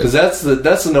 Right. Because that's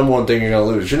the number one thing you're going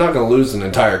to lose. You're not going to lose an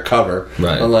entire cover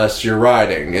Right. unless you're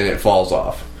riding and it falls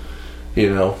off.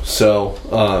 So,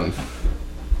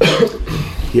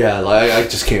 yeah, I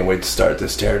just can't wait to start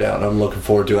this teardown. I'm looking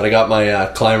forward to it. I got my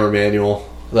climber manual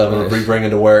that I'm going to be bringing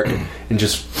to work and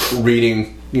just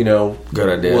reading, Good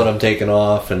idea. what I'm taking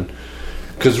off. And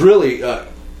because really,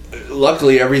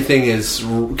 luckily everything is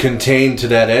contained to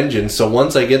that engine, so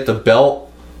once I get the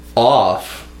belt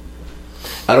off,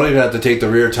 I don't even have to take the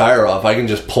rear tire off. I can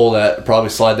just probably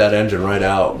slide that engine right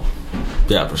out.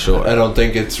 yeah, for sure. I don't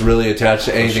think it's really attached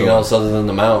to anything sure. else other than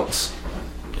the mounts.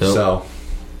 Yep. So,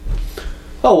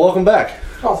 welcome back.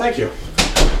 Oh, thank you.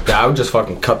 Yeah, I would just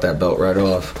fucking cut that belt right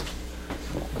off.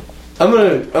 I'm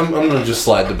gonna just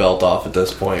slide the belt off at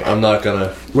this point. I'm not gonna.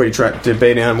 What are you trying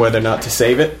debating on whether or not to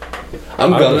save it?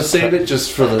 I'm I gonna was- save it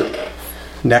just for the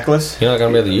Necklace? You're not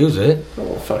going to be able to use it.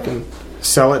 fucking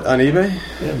Sell it on eBay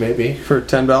maybe. for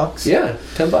 $10? Yeah,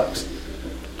 $10.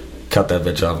 Cut that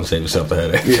bitch off and save yourself the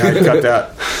headache. Yeah, I'd cut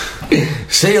that.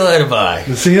 See you later, bye.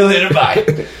 See you later.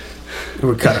 Bye.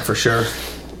 We'd cut it for sure.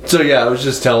 So yeah, I was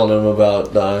just telling him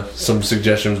about some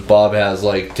suggestions Bob has,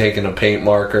 like taking a paint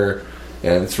marker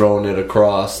and throwing it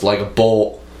across like a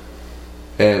bolt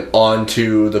and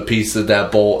onto the piece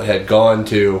that bolt had gone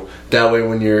to. That way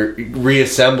when you're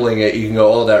reassembling it, you can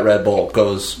go, oh, that red bolt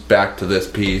goes back to this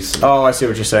piece. Oh, I see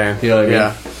what you're saying. You know what I mean?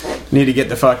 Yeah. Need to get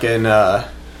the fucking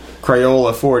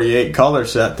Crayola 48 color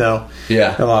set, though. A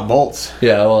Yeah. lot of bolts.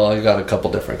 Yeah, well, I got a couple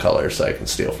different colors I can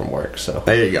steal from work, so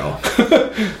There you go.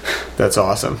 That's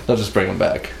awesome. I'll just bring them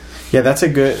back. Yeah, that's a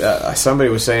good...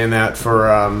 somebody was saying that for...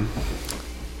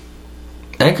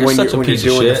 Anchor's when such you're a piece of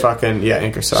doing shit. the fucking... Yeah,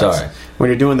 Anchor sucks. Sorry. When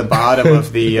you're doing the bottom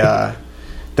of the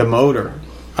motor,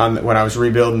 when I was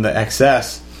rebuilding the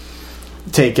XS,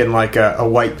 taking like a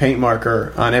white paint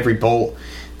marker on every bolt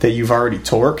that you've already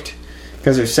torqued,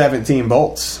 because there's 17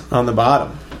 bolts on the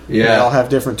bottom. Yeah. They all have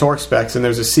different torque specs, and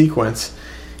there's a sequence.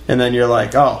 And then you're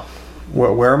like, oh,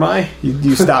 where am I?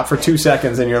 You stop for 2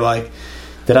 seconds, and you're like,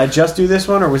 did I just do this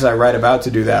one, or was I right about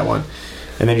to do that one?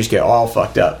 And then you just get all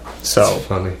fucked up. So That's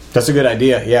funny. that's a good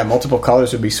idea. Yeah, multiple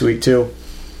colors would be sweet, too.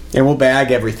 And we'll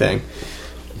bag everything.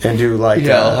 And do like...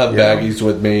 Yeah, I'll have you know, baggies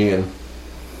with me and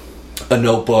a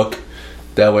notebook.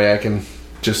 That way I can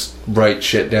just write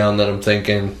shit down that I'm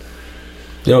thinking.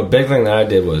 A big thing that I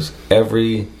did was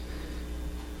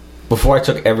before I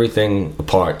took everything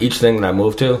apart, each thing that I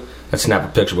moved to, I'd snap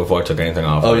a picture before I took anything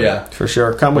off. Oh, of it. yeah. For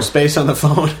sure. Come with space on the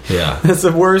phone. Yeah. That's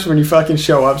the worst when you fucking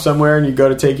show up somewhere and you go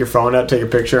to take your phone out, take a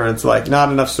picture, and it's like,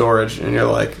 not enough storage. And you're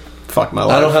like, fuck my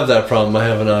life. I don't have that problem. I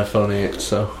have an iPhone 8,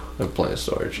 so I have plenty of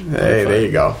storage. Hey, there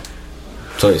you go.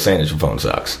 So you're saying that your phone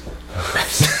sucks.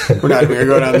 We're not even going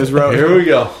to go down this road. Here we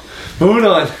go. Moving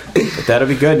on. But that'll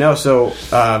be good. No, so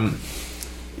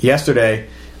yesterday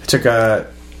I took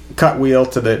a cut wheel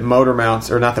to the motor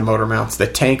mounts, or not the motor mounts, the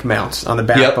tank mounts on the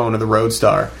backbone of the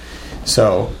Roadstar.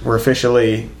 So we're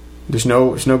officially, there's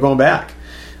no going back.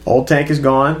 Old tank is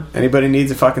gone. Anybody needs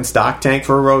a fucking stock tank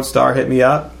for a Roadstar, hit me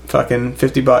up. Fucking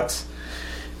 $50.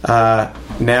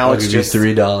 Now I'll it's give you just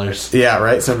 $3. Yeah,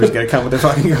 right. Somebody's gonna come with their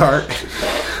fucking cart.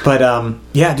 But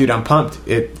yeah, dude, I'm pumped.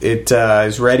 It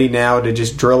is ready now to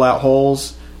just drill out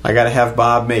holes. I got to have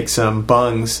Bob make some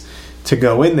bungs to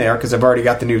go in there because I've already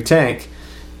got the new tank.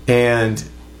 And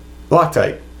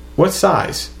Loctite, what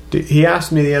size? He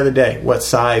asked me the other day, what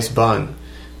size bung?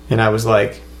 And I was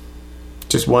like,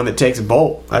 just one that takes a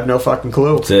bolt. I have no fucking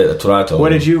clue. That's it. That's what I told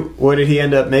him. What did he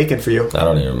end up making for you? I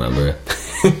don't even remember.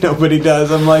 Nobody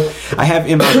does. I'm like, I have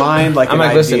in my mind like I'm an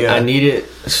like, listen, idea. I need it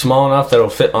small enough that it'll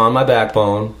fit on my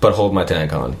backbone, but hold my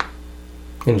tank on.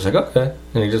 And he was like, okay.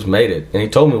 And he just made it. And he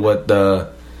told me what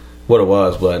it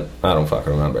was, but I don't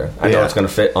fucking remember. I know Yeah. it's going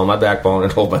to fit on my backbone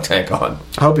and hold my tank on.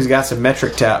 I hope he's got some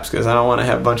metric taps because I don't want to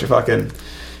have a bunch of fucking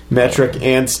metric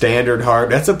and standard hard.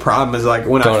 That's a problem. Is like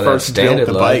when Going I to that first built standard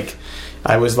the life. bike,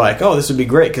 I was like, oh, this would be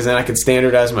great because then I could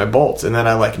standardize my bolts. And then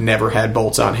I like never had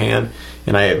bolts on hand,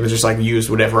 and I was just like used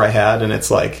whatever I had, and it's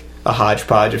like a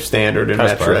hodgepodge of standard and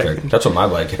That's metric. perfect. That's what my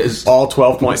bike is. All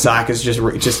 12-point sockets just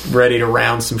ready to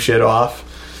round some shit off.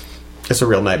 It's a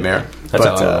real nightmare. That's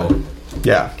how I roll.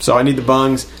 Yeah, so I need the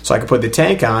bungs so I can put the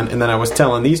tank on. And then I was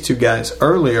telling these two guys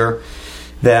earlier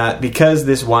that because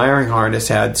this wiring harness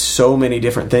had so many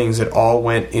different things that all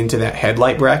went into that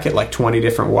headlight bracket, like 20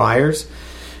 different wires,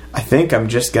 I think I'm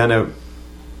just going to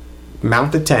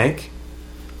mount the tank,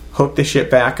 hook the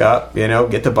shit back up,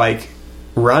 get the bike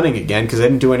running again because I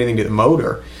didn't do anything to the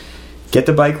motor. Get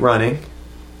the bike running,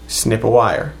 snip a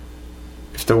wire.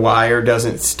 If the wire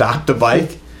doesn't stop the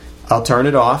bike, I'll turn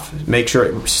it off, make sure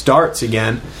it starts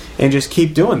again, and just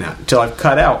keep doing that until I've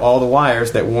cut out all the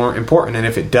wires that weren't important. And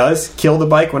if it does kill the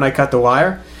bike when I cut the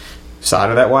wire,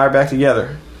 solder that wire back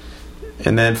together.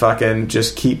 And then fucking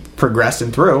just keep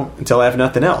progressing through until I have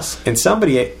nothing else. And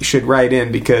somebody should write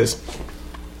in because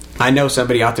I know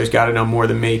somebody out there's got to know more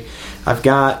than me.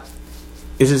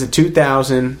 This is a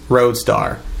 2000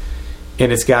 Roadstar,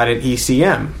 and it's got an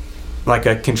ECM, like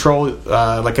a control,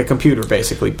 like a computer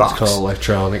basically box. It's called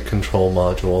electronic control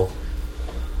module.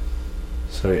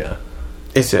 So yeah,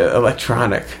 it's an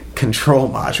electronic control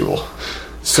module.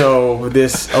 So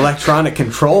this electronic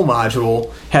control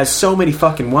module has so many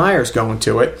fucking wires going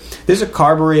to it. This is a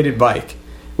carbureted bike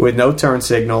with no turn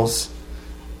signals,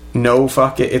 no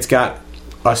fucking. It's got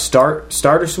a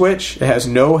starter switch. It has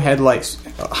no headlights,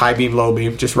 high beam, low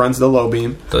beam. Just runs the low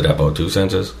beam. Does it have O2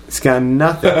 sensors? It's got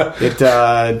nothing. It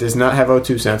does not have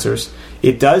O2 sensors.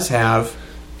 It does have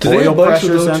oil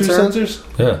pressure sensors.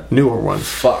 Yeah, newer ones.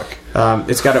 Fuck.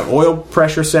 It's got an oil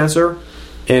pressure sensor,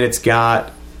 and it's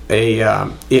got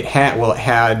it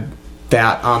had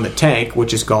that on the tank,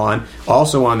 which is gone.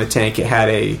 Also on the tank, it had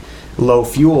a low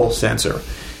fuel sensor.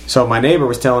 So my neighbor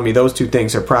was telling me those two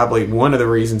things are probably one of the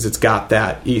reasons it's got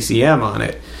that ECM on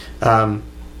it.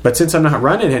 But since I'm not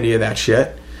running any of that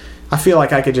shit, I feel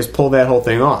like I could just pull that whole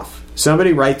thing off.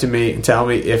 Somebody write to me and tell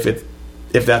me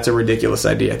if that's a ridiculous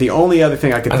idea. The only other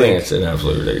thing I think it's an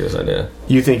absolutely ridiculous idea.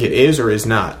 You think it is or is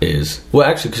not? Is. Well,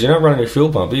 actually, because you're not running your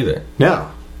fuel pump either. No.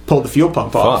 Pull the fuel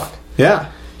pump off. Fuck.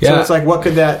 Yeah. So it's like, what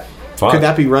could that... Fuck. Could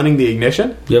that be running the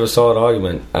ignition? You have a solid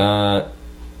argument.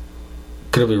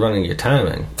 Could it be running your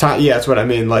timing? Yeah, that's what I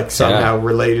mean. Like somehow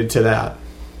related to that.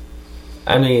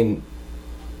 I mean,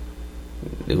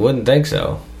 you wouldn't think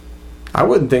so. I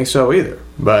wouldn't think so either.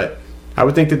 But I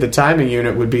would think that the timing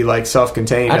unit would be like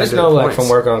self-contained. I just know, like, from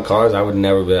working on cars, I would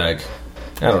never be like,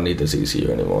 I don't need this ECU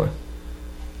anymore.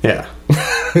 Yeah.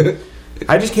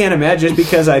 I just can't imagine. Just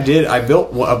because I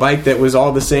built a bike that was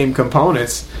all the same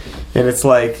components, and it's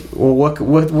like, well,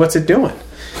 what's it doing?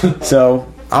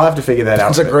 So I'll have to figure that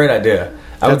out. That's a great idea.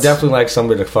 I would definitely like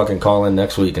somebody to fucking call in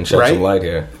next week and shed some light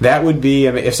here. That would be,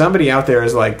 I mean, if somebody out there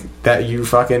is like that,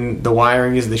 the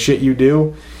wiring is the shit you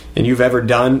do, and you've ever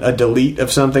done a delete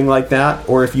of something like that,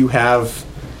 or if you have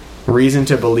reason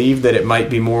to believe that it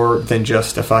might be more than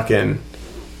just a fucking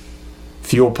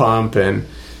fuel pump, and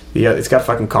it's got a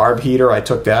fucking carb heater. I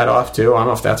took that off too. I don't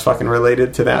know if that's fucking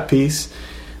related to that piece,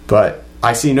 but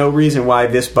I see no reason why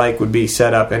this bike would be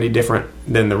set up any different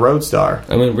than the Roadstar.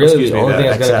 I mean, really, the only thing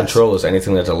that's going to control is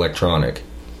anything that's electronic.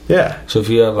 Yeah. So if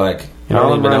you have, like, I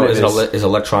don't even know, is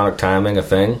electronic timing a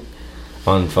thing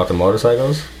on fucking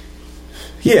motorcycles?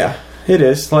 Yeah, it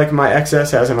is. Like, my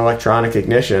XS has an electronic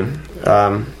ignition,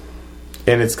 and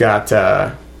it's got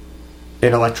an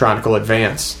electronical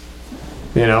advance.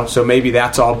 So maybe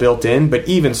that's all built in. But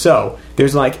even so,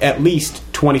 there's like at least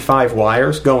 25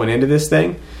 wires going into this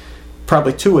thing.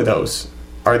 Probably 2 of those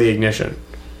are the ignition.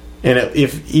 And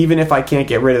even if I can't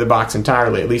get rid of the box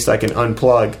entirely, at least I can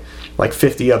unplug like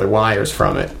 50 other wires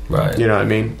from it. Right. You know what I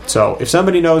mean? So if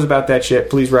somebody knows about that shit,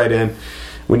 please write in.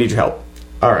 We need your help.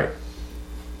 All right.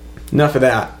 Enough of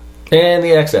that. And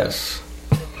the XS.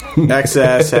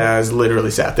 XS has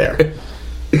literally sat there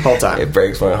the whole time. It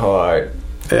breaks my heart.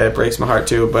 It breaks my heart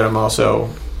too, but I'm also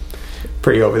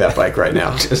pretty over that bike right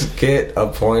now. Just get a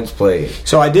points plate.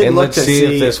 So I did and look let's to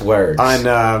see if this works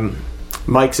on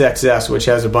Mike's XS, which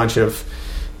has a bunch of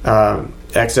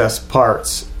XS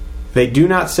parts. They do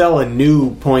not sell a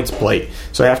new points plate,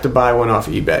 so I have to buy one off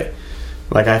eBay.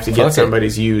 Like I have to get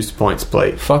somebody's used points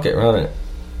plate. Fuck it, run it.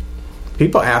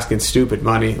 People asking stupid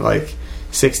money, like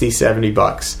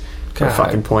 $60-$70 for a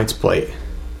fucking points plate.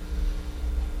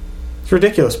 It's a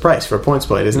ridiculous price for a points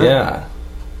plate, isn't it? Yeah.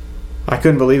 I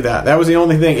couldn't believe that. That was the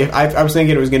only thing. If I was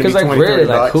thinking it was going to be $20-$30.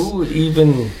 Like, who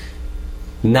even...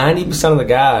 90% of the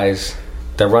guys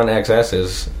that run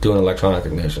XSs do an electronic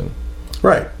ignition.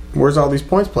 Right. Where's all these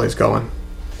points plates going?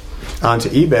 Onto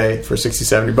eBay for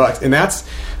 $60-$70. And that's...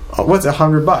 What's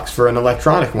 $100 for an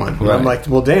electronic one? Right. I'm like,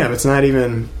 well, damn, it's not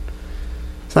even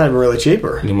It's not even really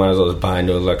cheaper. You might as well just buy a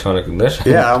new electronic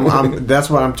ignition. Yeah, that's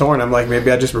what I'm torn. I'm like,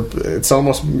 maybe it's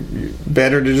almost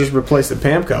better to just replace the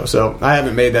PAMCO. So I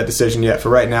haven't made that decision yet. For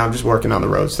right now, I'm just working on the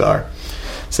Roadstar,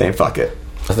 saying fuck it.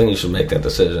 I think you should make that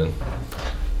decision.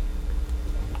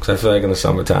 Because I feel like in the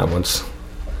summertime, once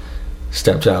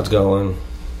Stepchild's going,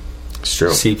 It's true.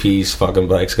 CP's fucking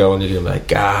bike's going, you're going to be like,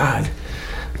 God,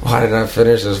 why didn't I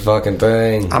finish this fucking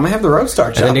thing? I'm going to have the Roadstar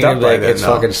And chopped then you're up going to be by like, then, it's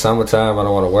though. fucking summertime, I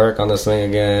don't want to work on this thing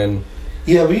again.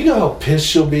 Yeah, but you know how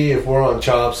pissed you'll be if we're on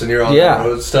chops and you're on Yeah. the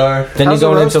Roadstar? Then How's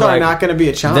you're the going into Roadstar like, not going to be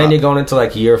a chop? then you're going into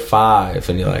like year 5,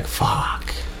 and you're like,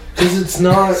 fuck. Because it's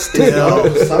not still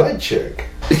a side chick.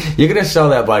 You're going to sell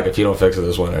that bike if you don't fix it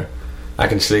this winter. I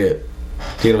can see it.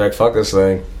 You're going to be like, fuck this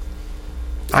thing.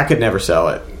 I could never sell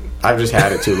it. I've just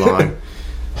had it too long.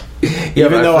 Yeah,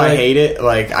 Even though I feel hate it,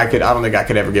 like I don't think I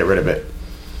could ever get rid of it.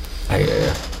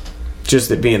 yeah.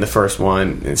 Just it being the first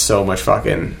one, and so much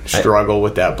fucking struggle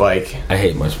with that bike. I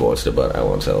hate my Sportster, but I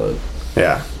won't sell it.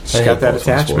 Yeah, just I got hate that both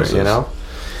my attachment, Sportsters. you know.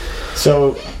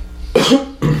 So,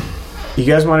 you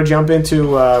guys want to jump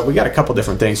into? We got a couple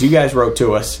different things. You guys wrote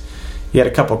to us. You had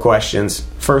a couple questions.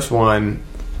 First one,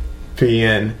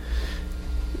 PN.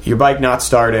 Your bike not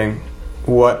starting.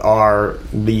 What are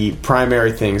the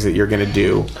primary things that you're going to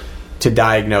do to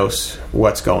diagnose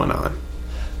what's going on?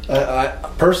 I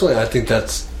personally, I think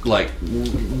that's like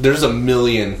there's a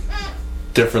million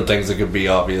different things that could be,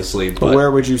 obviously, but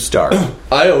Where would you start?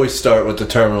 I always start with the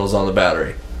terminals on the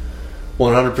battery.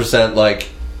 100%, like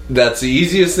that's the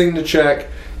easiest thing to check,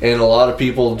 and a lot of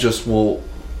people just will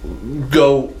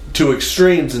go to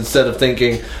extremes instead of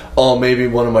thinking, oh, maybe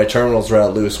one of my terminals are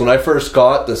out loose. When I first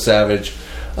got the Savage,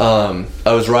 I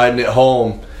was riding it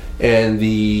home, and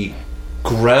the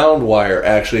ground wire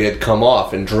actually had come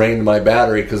off and drained my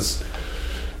battery because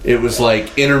it was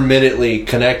like intermittently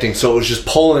connecting, so it was just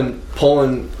pulling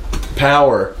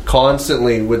power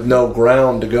constantly with no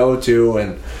ground to go to.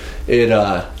 And it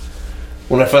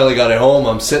when I finally got it home,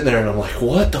 I'm sitting there and I'm like,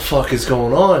 what the fuck is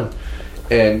going on?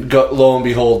 And lo and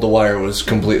behold, the wire was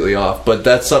completely off. But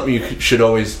that's something you should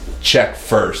always check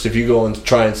first if you go and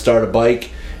try and start a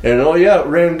bike. And oh yeah, it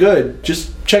ran good,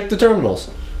 just check the terminals.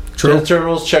 True. Check the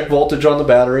terminals, check voltage on the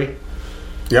battery.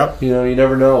 Yep. You know, you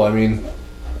never know. I mean,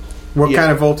 What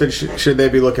kind of voltage should they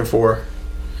be looking for?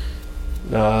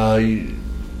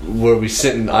 were we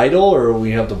sitting idle or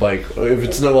we have the bike? If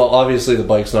it's not, well, obviously the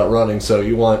bike's not running, so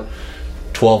you want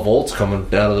 12 volts coming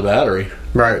out of the battery.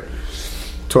 Right.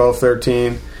 12,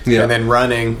 13. Yeah. And then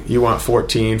running, you want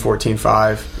 14,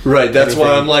 14.5. Right, that's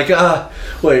why Anything- I'm like,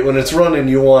 wait, when it's running,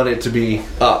 you want it to be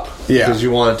up. Yeah. Because you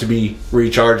want it to be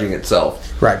recharging itself.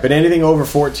 Right, but anything over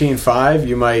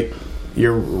 14.5,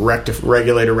 your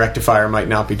regulator rectifier might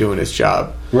not be doing its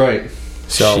job. Right.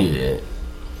 So Shit.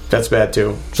 that's bad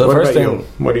too. So what first about thing- you?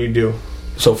 What do you do?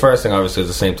 So first thing, obviously, is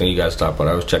the same thing you guys talked about.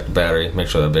 I always check the battery, make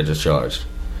sure that bitch is charged.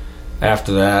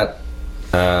 After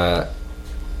that,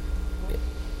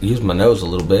 use my nose a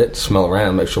little bit, smell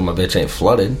around, make sure my bitch ain't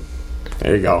flooded.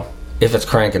 There you go. If it's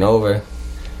cranking over.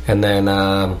 And then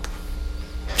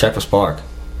check for spark.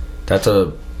 That's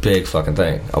a big fucking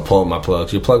thing. I'll pull up my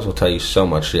plugs. Your plugs will tell you so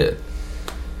much shit.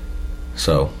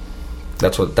 So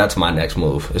that's my next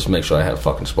move, is to make sure I have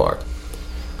fucking spark.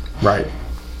 Right.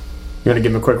 You want to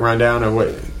give them a quick rundown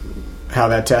of how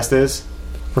that test is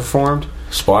performed?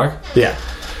 Spark? Yeah.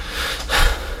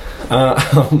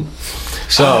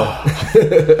 So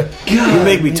You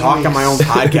make me talk on my own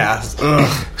podcast.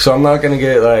 Ugh. so I'm not gonna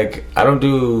get I don't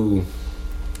do,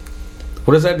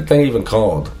 what is that thing even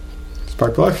called?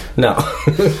 Spark plug? No.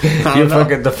 don't You know.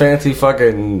 fucking the fancy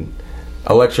fucking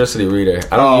electricity reader.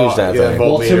 I don't use that thing.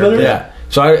 Voltmeter? Yeah.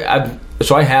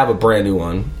 So I have a brand new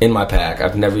one in my pack.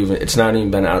 I've never even, it's not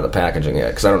even been out of the packaging yet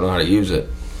because I don't know how to use it,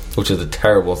 which is a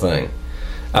terrible thing.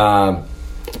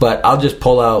 But I'll just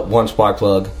pull out one spark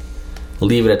plug,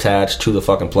 leave it attached to the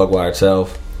fucking plug wire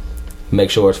itself, make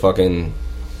sure it's fucking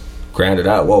grounded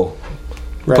out. Whoa.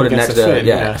 Right Put it against next the to fin,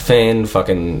 a fin,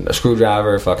 fucking a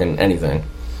screwdriver, fucking anything.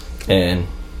 And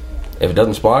if it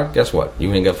doesn't spark, guess what?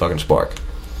 You ain't got fucking spark.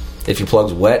 If your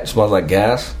plug's wet, smells like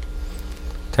gas,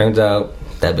 turns out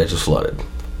that bitch is flooded.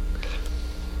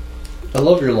 I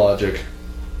love your logic.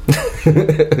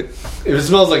 If it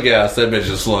smells like gas, that bitch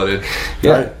is flooded.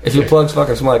 Yeah. Right. If your plugs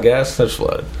fucking smell like gas, that's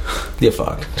flooded. You're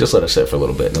fucked. Just let it sit for a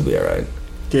little bit and it'll be alright.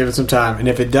 Give it some time. And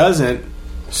if it doesn't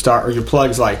start, or your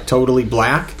plug's like totally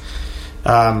black,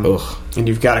 Ugh. and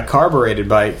you've got a carbureted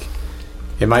bike,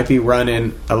 it might be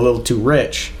running a little too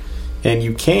rich. And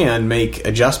you can make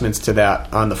adjustments to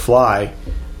that on the fly.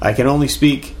 I can only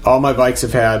speak, all my bikes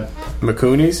have had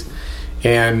Mikunis,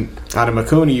 And on a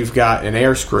Mikuni, you've got an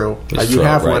air screw. Just You throw it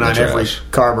have right one in on the every trash.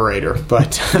 carburetor,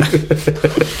 but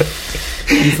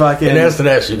you fucking And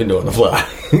S&S you can do on the fly.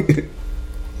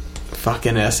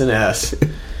 fucking S&S.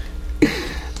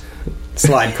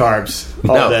 Slide carbs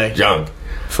all No, day, junk.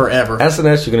 forever.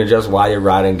 S&S you can adjust while you're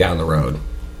riding down the road.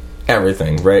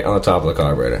 Everything right on the top of the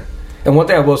carburetor. And one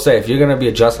thing I will say, if you're going to be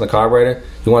adjusting the carburetor,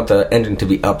 you want the engine to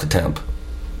be up to temp.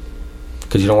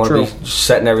 Because you don't want to True. be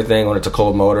setting everything when it's a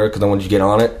cold motor, because then when you get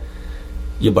on it,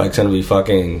 your bike's going to be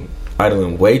fucking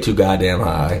idling way too goddamn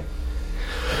high.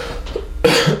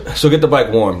 So get the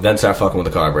bike warm, then start fucking with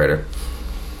the carburetor.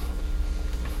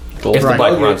 If the Right.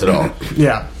 bike runs at all.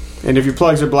 Yeah, and if your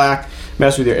plugs are black,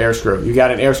 mess with your air screw. You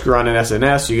got an air screw on an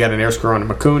S&S, you got an air screw on a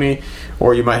Mikuni,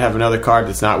 or you might have another carb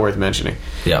that's not worth mentioning.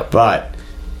 Yeah. But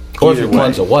Or if either your way-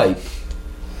 plugs are white,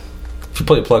 if you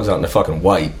pull your plugs out and they're fucking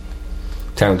white,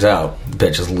 turns out,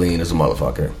 bitch is lean as a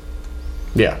motherfucker.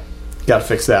 Yeah, got to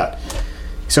fix that.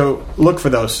 So look for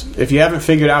those. If you haven't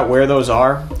figured out where those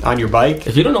are on your bike,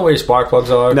 If you don't know where your spark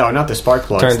plugs are, no, not the spark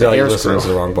plugs, turns the out air you're listening to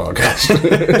screw. the wrong podcast.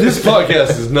 This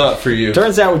podcast is not for you.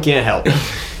 Turns out we can't help.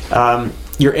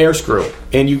 Your air screw,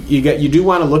 and you do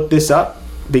want to look this up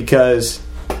because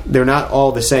they're not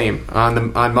all the same.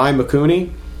 On my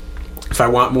Mikuni, if I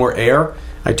want more air,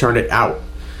 I turn it out.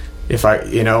 If I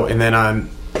and then on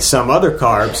some other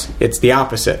carbs, it's the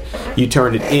opposite. You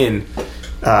turn it in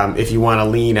if you want to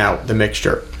lean out the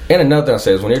mixture. And another thing I'll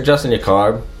say is when you're adjusting your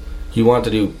carb, you want to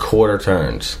do quarter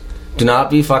turns. Do not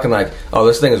be fucking like, oh,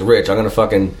 this thing is rich. I'm gonna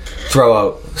fucking throw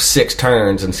out 6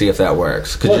 turns and see if that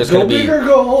works. Because What, you're just go gonna be big or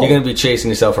go home? you're gonna be chasing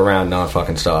yourself around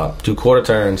non-fucking stop. Do quarter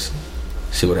turns,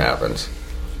 see what happens.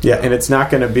 Yeah, and it's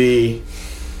not going to be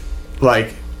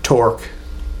like torque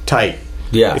tight.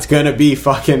 Yeah, It's going to be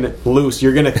fucking loose.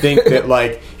 You're going to think that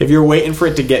like if you're waiting for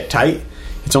it to get tight,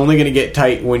 it's only going to get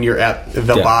tight when you're at the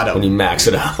Yeah, bottom. when you max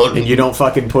it out. and you don't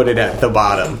fucking put it at the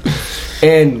bottom.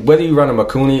 And whether you run a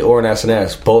Mikuni or an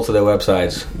S&S, both of their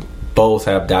websites both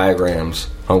have diagrams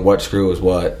on what screw is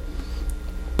what.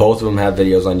 Both of them have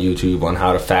videos on YouTube on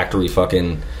how to factory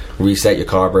fucking reset your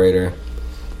carburetor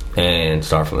and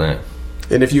start from there.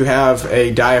 And if you have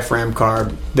a diaphragm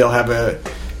carb, they'll have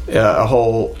a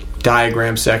whole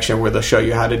diagram section where they'll show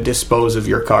you how to dispose of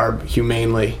your carb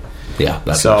humanely. Yeah,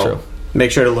 that's not So true.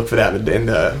 make sure to look for that in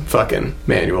the fucking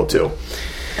manual too.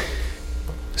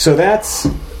 So that's,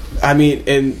 I mean,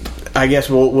 and I guess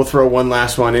we'll throw one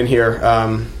last one in here.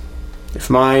 If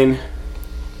mine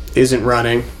isn't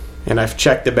running, and I've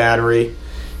checked the battery,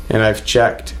 and I've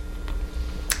checked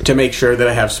to make sure that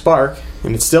I have spark,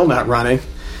 and it's still not running.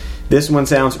 This one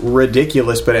sounds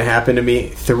ridiculous, but it happened to me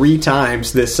 3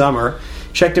 times this summer.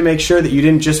 Check to make sure that you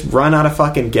didn't just run out of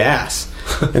fucking gas.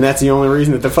 And that's the only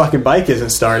reason that the fucking bike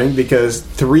isn't starting, because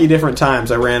 3 different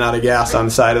times I ran out of gas on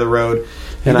the side of the road.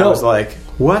 And I was like,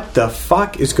 what the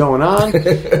fuck is going on?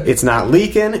 It's not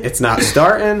leaking. It's not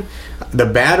starting. The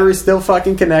battery's still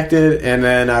fucking connected. And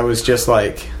then I was just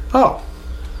like, oh,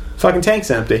 fucking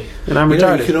tank's empty. And I'm You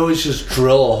know, you retarded. could always just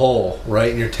drill a hole right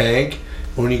in your tank.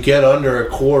 When you get under a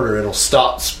quarter, it'll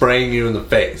stop spraying you in the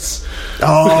face.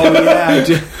 Oh, yeah.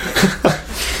 dude.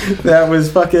 That was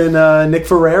fucking Nick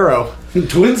Ferrero.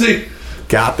 Twinsy.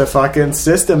 Got the fucking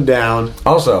system down.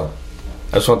 Also,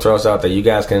 I just want to throw this out there. You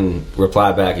guys can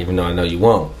reply back, even though I know you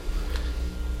won't.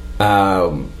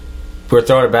 We're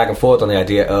throwing it back and forth on the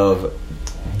idea of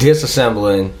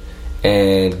disassembling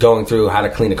and going through how to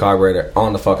clean the carburetor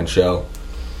on the fucking show.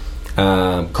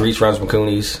 Grease runs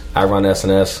Mikunis. I run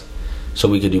S&S. So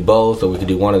we could do both, or we could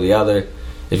do one or the other.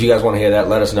 If you guys want to hear that,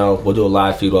 let us know. We'll do a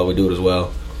live feed while we do it as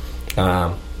well.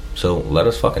 So let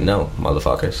us fucking know,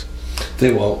 motherfuckers.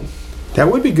 They won't. That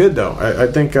would be good, though. I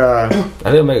think, I think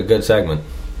it'll make a good segment.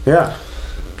 yeah.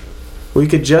 We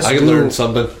could just I can learn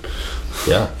something.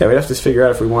 Yeah. Yeah, we'd have to figure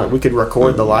out if we want. We could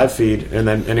record the live feed, and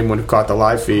then anyone who caught the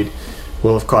live feed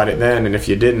will have caught it then. And if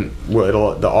you didn't,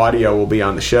 the audio will be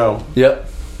on the show. Yep.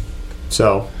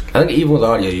 So, I think even with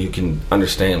audio, you can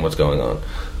understand what's going on.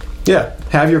 yeah,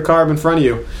 have your carb in front of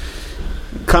you.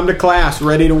 Come to class,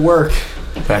 ready to work.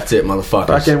 That's it, motherfuckers.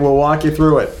 Fucking, we'll walk you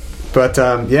through it. But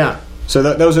yeah, so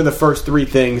those are the first 3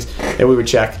 things that we would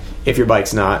check if your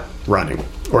bike's not running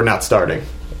or not starting.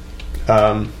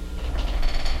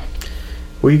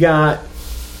 We got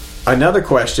another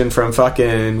question from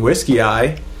fucking Whiskey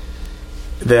Eye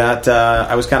that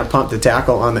I was kind of pumped to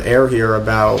tackle on the air here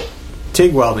about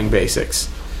TIG welding basics.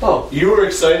 Oh, you were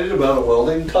excited about a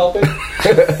welding topic?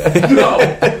 No.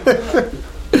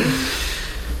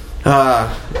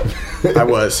 I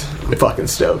was. I'm fucking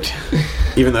stoked.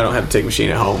 Even though I don't have a TIG machine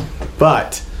at home.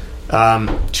 But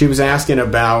she was asking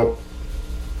about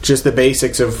just the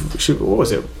basics of what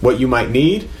was it? What you might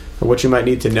need or what you might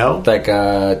need to know. Like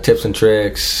tips and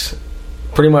tricks,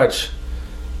 pretty much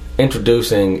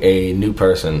introducing a new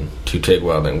person to TIG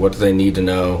welding. What do they need to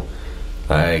know?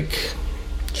 Like,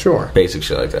 sure, basic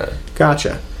shit like that.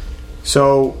 Gotcha.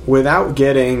 So without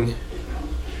getting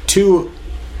too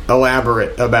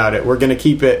elaborate about it, we're going to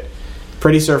keep it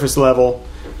pretty surface level.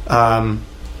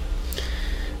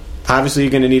 Obviously,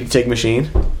 you're going to need a TIG machine.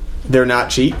 They're not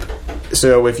cheap.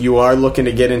 So if you are looking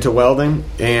to get into welding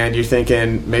and you're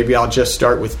thinking, maybe I'll just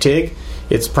start with TIG,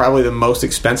 it's probably the most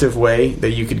expensive way that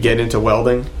you could get into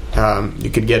welding. You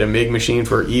could get a MIG machine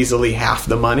for easily half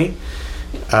the money,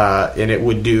 and it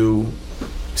would do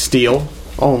steel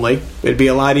only. It'd be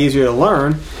a lot easier to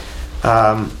learn.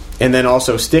 And then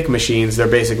also stick machines, they're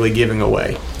basically giving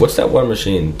away. What's that one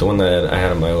machine? The one that I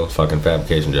had on my old fucking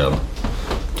fabrication job.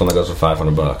 The one that goes for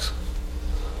 $500.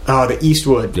 Oh, the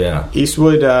Eastwood. Yeah.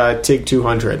 Eastwood TIG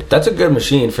 200. That's a good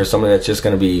machine for somebody that's just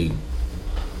going to be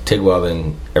TIG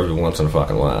welding every once in a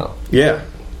fucking while. Yeah.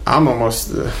 I'm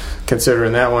almost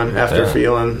considering that one after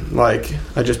feeling like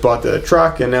I just bought the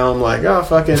truck and now I'm like, oh,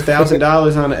 fucking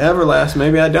 $1,000 on an Everlast.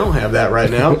 Maybe I don't have that right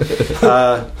now.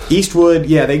 Eastwood,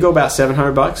 yeah, they go about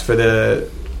 $700 for the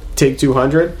TIG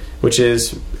 200, which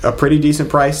is a pretty decent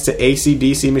price. It's an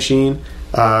AC/DC machine.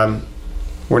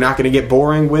 We're not going to get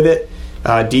boring with it.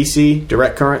 DC,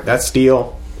 direct current, that's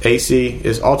steel. AC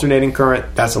is alternating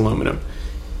current, that's aluminum.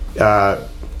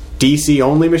 DC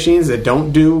only machines that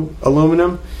don't do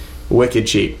aluminum, wicked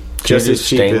cheap. Just as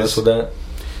cheap stainless with that?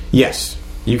 Yes,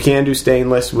 you can do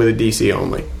stainless with a DC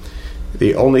only.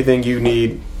 The only thing you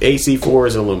need AC for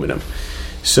is aluminum.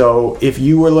 So if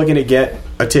you were looking to get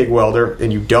a TIG welder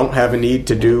and you don't have a need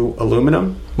to do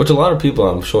aluminum, which a lot of people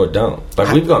I'm sure don't.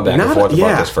 Like we've gone back and forth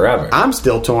about this forever. I'm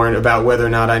still torn about whether or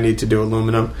not I need to do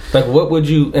aluminum. Like what would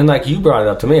you, and like you brought it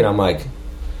up to me and I'm like,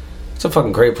 it's a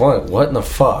fucking great point. What in the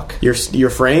fuck? Your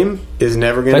frame is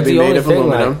never going to be made of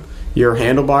aluminum. Like, your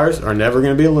handlebars are never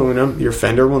going to be aluminum. Your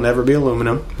fender will never be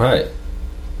aluminum. Right.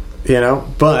 You know,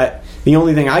 but the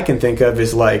only thing I can think of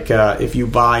is like if you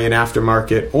buy an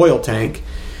aftermarket oil tank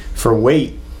for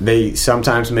weight, they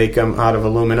sometimes make them out of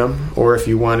aluminum. Or if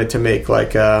you wanted to make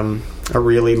like a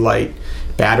really light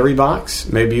battery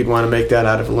box, maybe you'd want to make that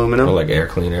out of aluminum. Or like air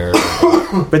cleaner.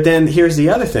 But then here's the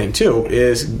other thing too,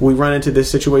 is we run into this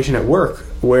situation at work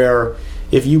where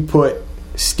if you put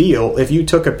steel, if you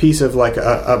took a piece of like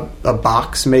a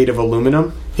box made of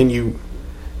aluminum and you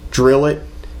drill it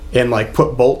and like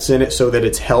put bolts in it so that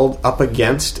it's held up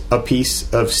against a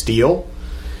piece of steel,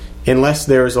 unless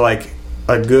there's like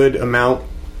a good amount,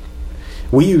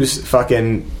 we use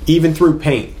fucking, even through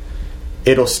paint,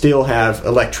 it'll still have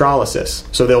electrolysis,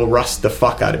 so they'll rust the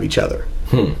fuck out of each other.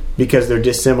 Because they're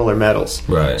dissimilar metals.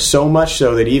 Right. So much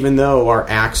so that even though our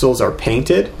axles are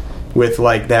painted with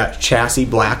like that chassis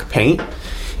black paint,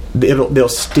 they'll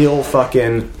still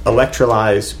fucking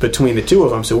electrolyze between the two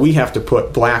of them. So we have to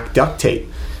put black duct tape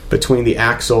between the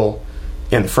axle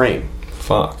and the frame.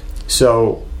 Fuck.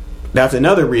 So that's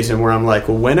another reason where I'm like,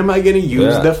 well, when am I going to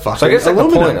use the fucking so I guess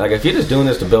aluminum? Like the point, like if you're just doing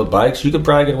this to build bikes, you could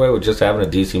probably get away with just having a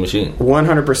DC machine.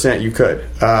 100% you could.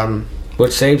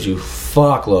 Which saves you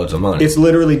fuckloads of money. It's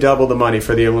literally double the money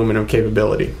for the aluminum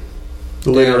capability.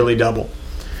 Literally double.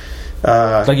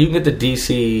 Like you can get the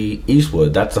DC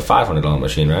Eastwood. That's the $500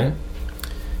 machine, right?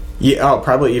 Yeah,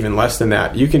 probably even less than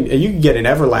that. You can get an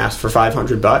Everlast for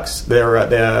 $500. They're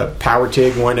the Power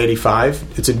TIG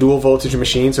 185. It's a dual voltage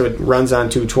machine, so it runs on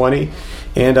 220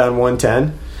 and on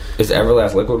 110. Is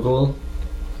Everlast liquid cooled?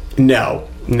 No.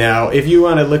 If you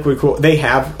want a liquid cool, they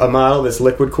have a model that's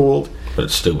liquid cooled. But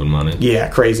it's stupid money. Yeah,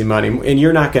 crazy money, and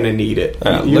you're not going to need it.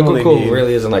 Liquid cooled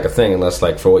really isn't like a thing unless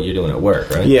like for what you're doing at work,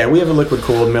 right? Yeah, we have a liquid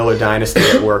cooled Miller Dynasty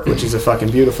at work, which is a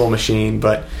fucking beautiful machine,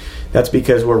 but that's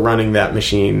because we're running that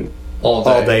machine all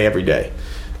day every day.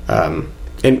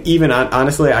 And even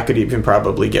honestly, I could even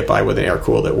probably get by with an air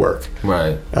cooled at work.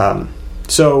 Right.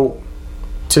 So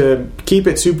to keep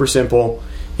it super simple,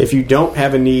 if you don't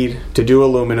have a need to do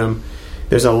aluminum,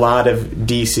 there's a lot of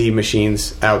DC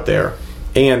machines out there.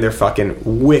 And they're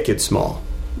fucking wicked small.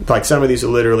 Like some of these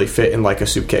will literally fit in like a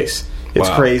suitcase. It's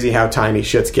crazy how tiny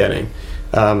shit's getting.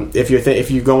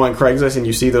 If you go on Craigslist and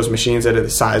you see those machines that are the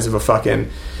size of a fucking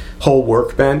whole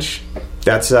workbench,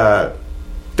 that's a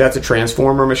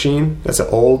transformer machine. That's an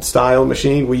old style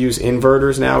machine. We use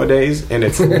inverters nowadays, and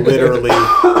it's literally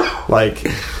like,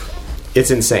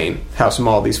 it's insane how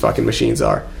small these fucking machines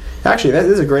are. Actually, that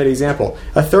is a great example.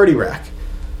 A 30 rack.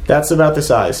 That's about the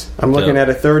size. I'm looking at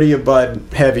a 30 of Bud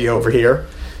Heavy over here.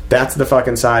 That's the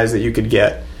fucking size that you could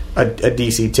get a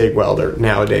DC TIG welder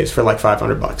nowadays for like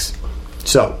 $500.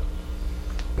 So,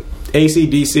 AC,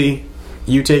 DC,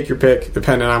 you take your pick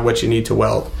depending on what you need to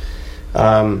weld.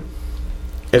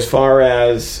 As far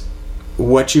as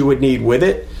what you would need with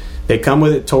it, they come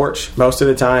with a torch most of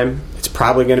the time. It's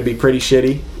probably going to be pretty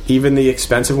shitty. Even the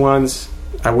expensive ones.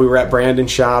 We were at Brandon's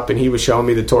shop and he was showing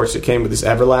me the torch that came with this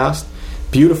Everlast.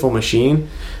 Beautiful machine,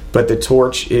 but the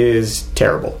torch is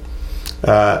terrible.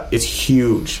 It's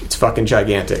huge. It's fucking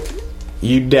gigantic.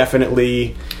 You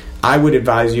definitely, I would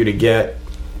advise you to get,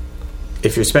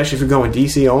 especially if you're going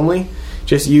DC only,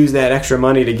 just use that extra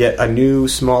money to get a new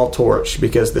small torch,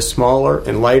 because the smaller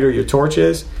and lighter your torch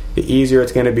is, the easier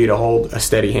it's going to be to hold a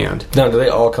steady hand. Now, do they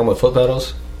all come with foot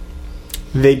pedals?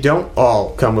 They don't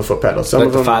all come with foot pedals. Some like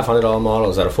of them, the $500 model,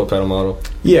 is that a foot pedal model?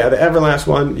 Yeah, the Everlast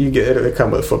one, you get it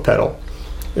come with a foot pedal.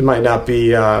 It might not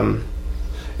be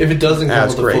if it doesn't come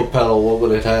with a foot pedal, what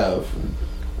would it have?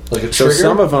 Like a trigger? So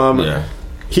some of them, yeah.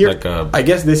 Here, Like I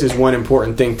guess this is one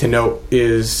important thing to note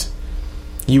is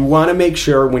you want to make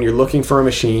sure when you're looking for a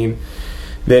machine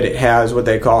that it has what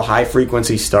they call high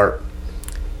frequency start.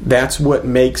 That's what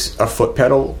makes a foot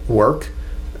pedal work.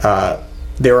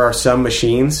 There are some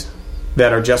machines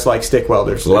that are just like stick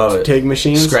welders. Love it. TIG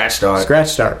machines. Scratch start. Scratch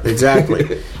start,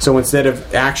 exactly. So instead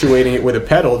of actuating it with a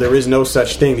pedal, there is no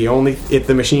such thing.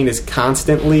 The machine is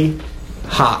constantly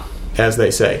hot, as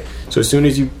they say. So as soon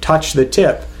as you touch the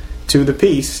tip to the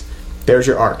piece, there's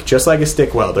your arc. Just like a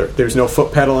stick welder. There's no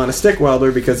foot pedal on a stick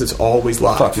welder because it's always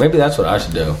live. Fuck, maybe that's what I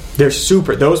should do.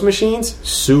 Those machines,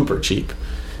 super cheap.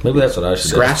 Maybe that's what I should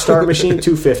do. Scratch start machine,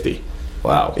 $250.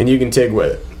 Wow. And you can TIG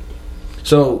with it.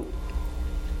 So,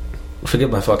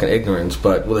 forgive my fucking ignorance,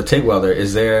 but with a TIG welder,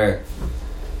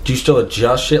 do you still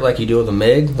adjust shit like you do with a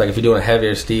MIG? Like if you're doing a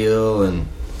heavier steel,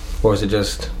 or is it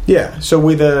just... Yeah, so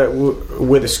with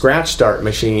a scratch start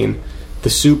machine, the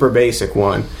super basic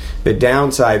one, the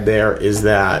downside there is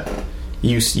that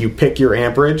you pick your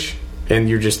amperage and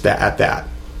you're just at that.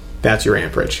 That's your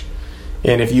amperage.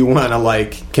 And if you want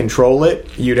to control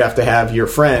it, you'd have to have your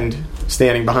friend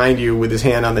standing behind you with his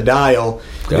hand on the dial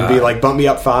and be like, bump me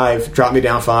up 5, drop me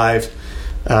down 5.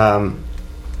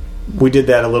 We did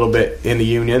that a little bit in the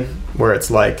union where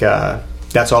it's like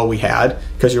that's all we had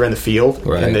because you're in the field,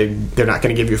 right. And they're not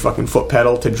going to give you a fucking foot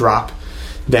pedal to drop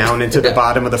down into the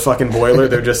bottom of the fucking boiler.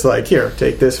 They're just like, here,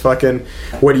 take this fucking,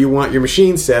 what do you want your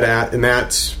machine set at? And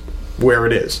that's where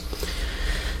it is.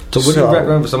 So what do you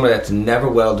recommend for somebody that's never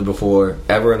welded before,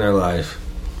 ever in their life?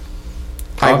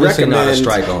 Obviously not a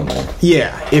strike only.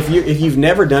 Yeah, if you've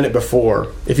never done it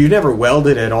before, if you've never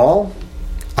welded at all,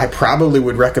 I probably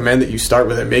would recommend that you start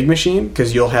with a MIG machine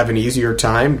because you'll have an easier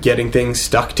time getting things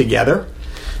stuck together.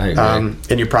 I agree.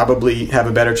 And you probably have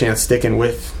a better chance sticking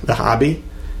with the hobby.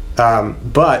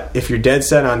 But if you're dead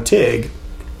set on TIG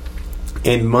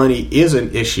and money is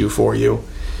an issue for you,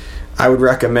 I would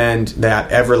recommend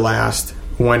that Everlast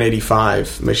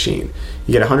 185 machine.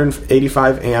 You get a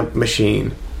 185 amp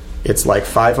machine. It's like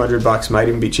 $500, might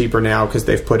even be cheaper now because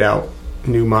they've put out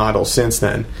new models since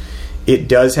then. It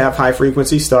does have high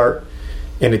frequency start,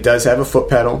 and it does have a foot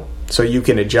pedal, so you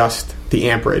can adjust the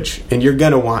amperage. And you're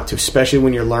going to want to, especially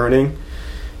when you're learning,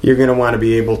 you're going to want to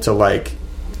be able to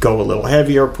go a little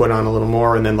heavier, put on a little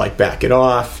more, and then back it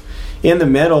off. And the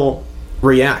metal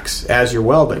reacts as you're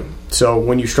welding. So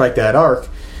when you strike that arc,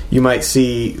 you might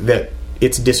see that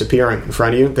it's disappearing in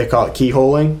front of you. They call it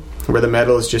keyholing, where the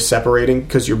metal is just separating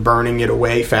because you're burning it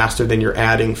away faster than you're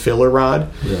adding filler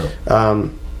rod. Yeah.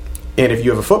 And if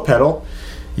you have a foot pedal,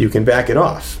 you can back it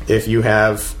off. If you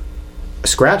have a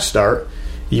scratch start,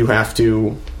 you have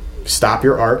to stop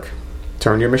your arc,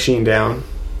 turn your machine down,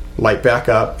 light back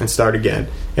up, and start again.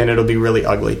 And it'll be really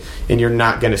ugly. And you're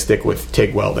not going to stick with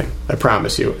TIG welding. I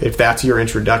promise you. If that's your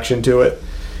introduction to it,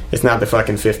 it's not the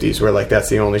fucking 50s where that's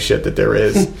the only shit that there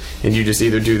is. And you just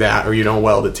either do that or you don't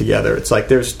weld it together. It's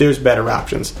there's better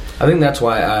options. I think that's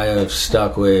why I have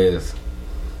stuck with...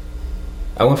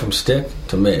 I went from stick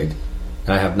to MIG,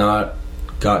 and I have not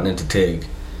gotten into TIG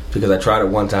because I tried it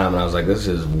one time and I was like, this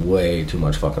is way too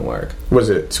much fucking work. Was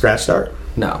it scratch start?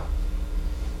 No.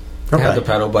 Okay. I had the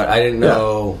pedal, but I didn't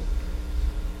know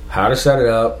how to set it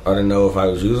up. I didn't know if I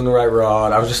was using the right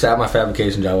rod. I was just at my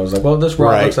fabrication job. I was like, well, this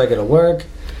rod looks like it'll work.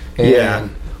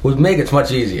 And with MIG, it's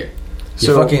much easier.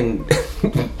 You fucking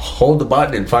hold the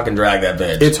button and fucking drag that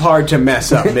bitch. It's hard to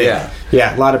mess up MIG.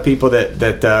 Yeah. A lot of people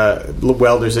that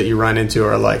welders that you run into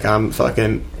are like, I'm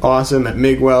fucking awesome at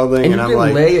MIG welding, and I'm you like,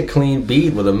 can lay a clean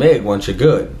bead with a MIG once you're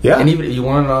good. Yeah. And even if you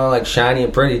want it all shiny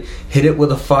and pretty, hit it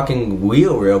with a fucking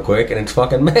wheel real quick, and it's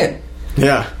fucking mint.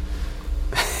 Yeah.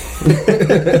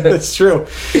 That's true.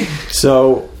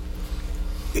 So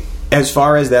as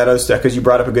far as that other stuff, because you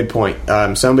brought up a good point.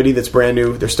 Somebody that's brand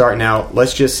new, they're starting out.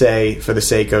 Let's just say, for the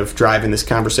sake of driving this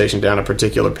conversation down a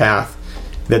particular path,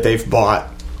 that they've bought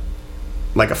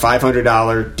like a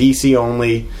 $500 DC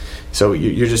only. So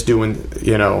you're just doing,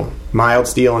 mild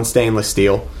steel and stainless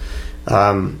steel.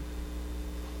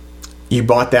 You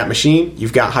bought that machine.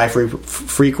 You've got high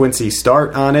frequency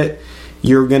start on it.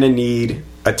 You're going to need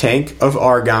a tank of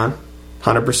argon,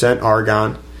 100%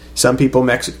 argon. Some people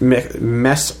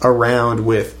mess around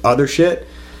with other shit.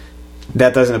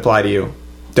 That doesn't apply to you.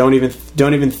 Don't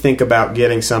even think about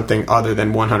getting something other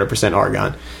than 100%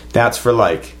 argon. That's for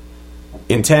like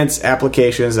intense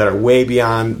applications that are way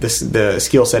beyond the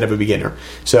skill set of a beginner.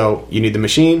 So you need the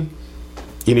machine,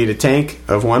 you need a tank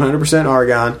of 100%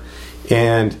 argon,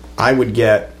 and I would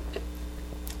get,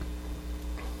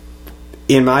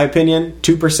 in my opinion,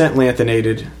 2%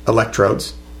 lanthanated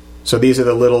electrodes. So these are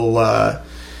the little,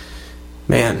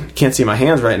 can't see my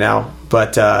hands right now,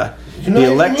 but the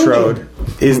electrode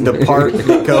is the part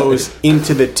that goes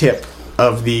into the tip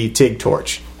of the TIG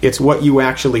torch. It's what you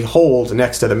actually hold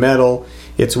next to the metal.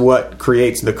 It's what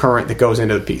creates the current that goes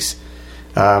into the piece.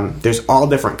 There's all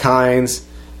different kinds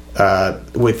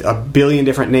with a billion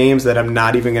different names that I'm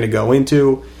not even going to go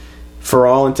into. For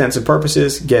all intents and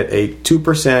purposes, get a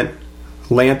 2%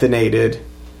 lanthanated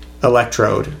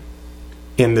electrode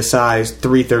in the size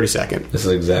 3/32. This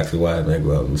is exactly why I make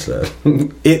welding stuff.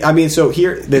 So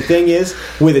here, the thing is,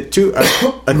 with a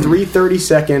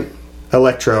 3/32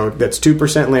 electrode that's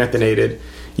 2% lanthanated,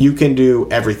 you can do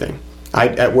everything.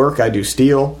 At work, I do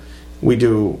steel. We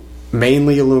do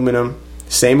mainly aluminum.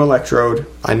 Same electrode.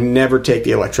 I never take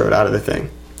the electrode out of the thing.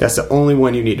 That's the only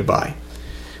one you need to buy.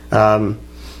 And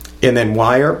then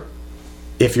wire.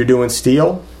 If you're doing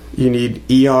steel, you need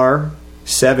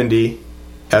ER70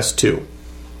 S2.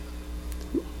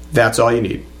 That's all you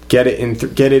need. Get it in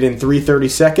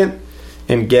 3/32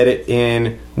 and get it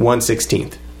in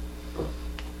 1/16.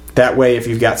 That way, if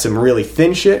you've got some really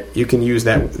thin shit, you can use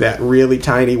that really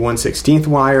tiny 1/16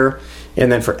 wire,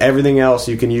 and then for everything else,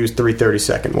 you can use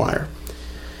 3/32 wire.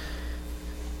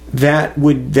 That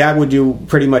would do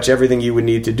pretty much everything you would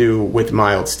need to do with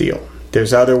mild steel.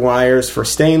 There's other wires for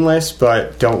stainless,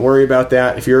 but don't worry about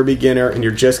that. If you're a beginner and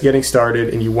you're just getting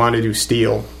started and you want to do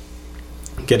steel,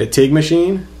 get a TIG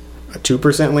machine, a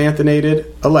 2% lanthanated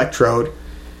electrode,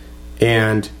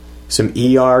 and some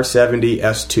ER70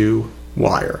 S2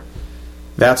 wire.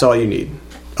 That's all you need.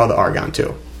 Oh, the argon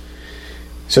too.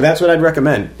 So that's what I'd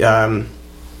recommend.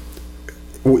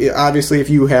 Obviously, if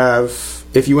you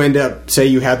end up, say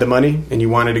you had the money and you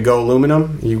wanted to go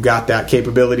aluminum, you got that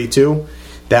capability too.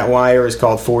 That wire is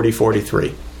called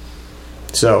 4043.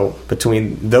 So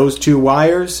between those two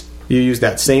wires, you use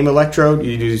that same electrode,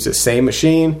 you use the same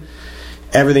machine.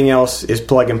 Everything else is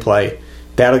plug and play.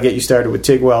 That'll get you started with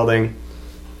TIG welding,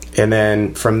 and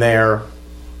then from there,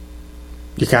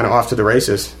 you're kind of off to the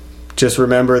races. Just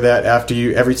remember that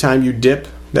every time you dip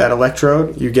that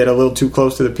electrode, you get a little too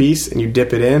close to the piece and you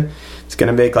dip it in, it's going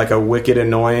to make like a wicked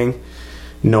annoying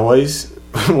noise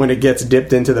when it gets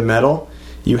dipped into the metal.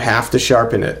 You have to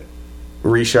sharpen it,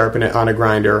 resharpen it on a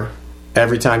grinder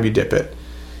every time you dip it.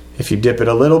 If you dip it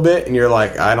a little bit and you're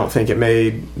like, I don't think it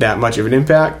made that much of an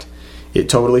impact, it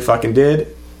totally fucking did,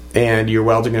 and your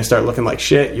welds are going to start looking like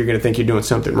shit. You're going to think you're doing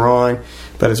something wrong,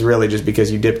 but it's really just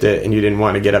because you dipped it and you didn't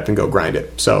want to get up and go grind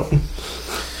it. So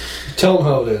tell them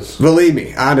how it is. Believe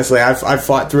me, honestly, I've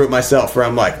fought through it myself where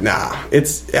I'm like, nah,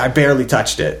 I barely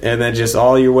touched it, and then just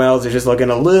all your welds are just looking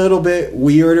a little bit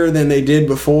weirder than they did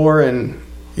before, and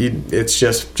it's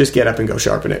just get up and go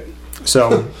sharpen it.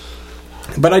 So,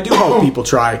 but I do hope people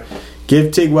try.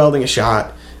 Give TIG welding a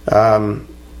shot.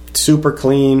 Super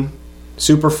clean,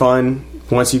 super fun.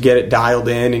 Once you get it dialed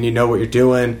in and you know what you're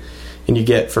doing and you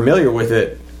get familiar with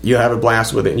it, you have a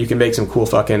blast with it, and you can make some cool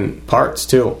fucking parts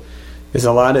too. There's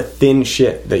a lot of thin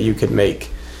shit that you could make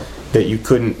that you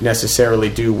couldn't necessarily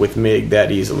do with MIG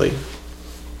that easily.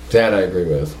 That I agree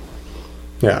with.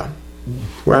 Yeah.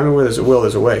 Well, I mean, where there's a will,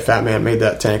 there's a way. Fat Man made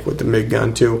that tank with the MIG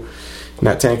gun too, and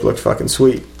that tank looked fucking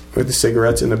sweet with the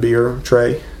cigarettes in the beer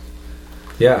tray.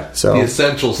 Yeah. So the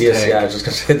Essentials tank. Yeah, I was just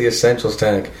going to say the Essentials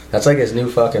tank. That's like his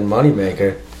new fucking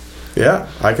moneymaker. Yeah,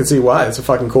 I can see why. It's a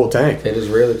fucking cool tank. It is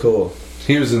really cool.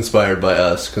 He was inspired by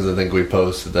us because I think we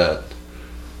posted that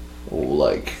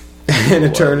an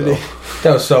eternity.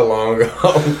 That was so long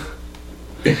ago.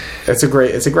 It's a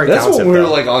great That's concept. what we're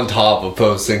like on top of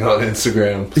posting on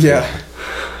Instagram. Yeah.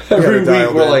 Every week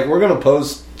we're like, we're going to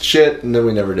post shit, and then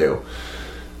we never do.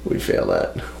 We fail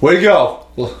that. Way to go,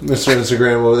 Mr.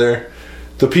 Instagram over there.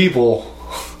 The people.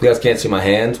 You guys can't see my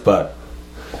hands, but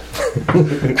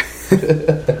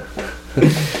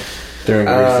During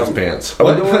Reese's pants. Are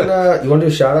we doing, you want to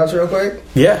do shout outs real quick?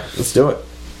 Yeah, let's do it.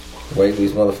 Wake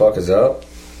these motherfuckers up.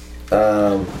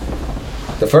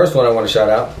 The first one I want to shout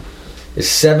out is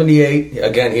 78.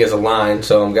 Again, he has a line,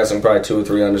 so I'm guessing probably 2 or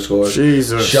 3 underscores.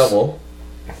 Jesus. Shovel.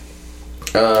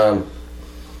 That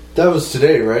was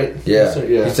today, right? Yeah.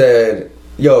 He said,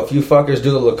 yo, if you fuckers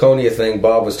do the Laconia thing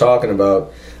Bob was talking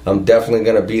about, I'm definitely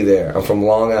going to be there. I'm from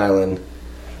Long Island,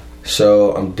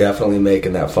 so I'm definitely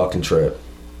making that fucking trip.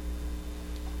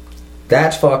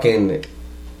 That's fucking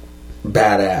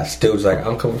badass. Dude's like,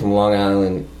 I'm coming from Long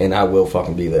Island, and I will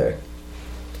fucking be there.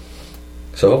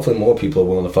 So hopefully more people are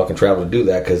willing to fucking travel to do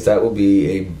that, because that will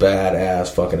be a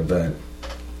badass fucking event.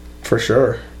 For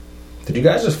sure. Did you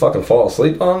guys just fucking fall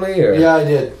asleep on me? Or? Yeah, I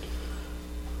did.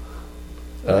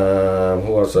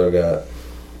 Who else I got?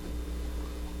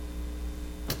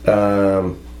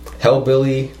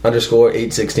 Hellbilly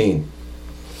 _816.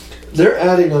 They're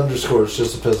adding underscores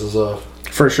just to piss us off.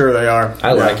 For sure they are.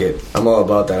 I like it. I'm all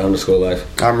about that underscore life.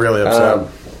 I'm really upset.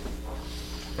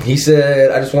 He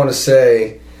said, I just want to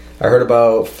say, I heard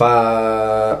about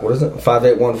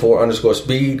 5814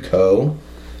 _Speed Co.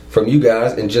 from you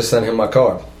guys and just sent him my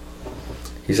card.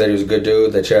 He said he was a good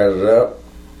dude. They chatted it up.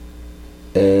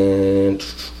 And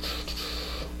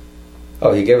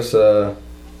he gave us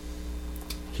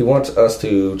he wants us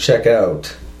to check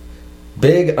out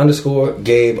Big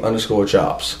 _Gabe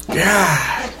 _Chops.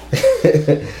 Yeah.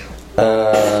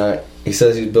 He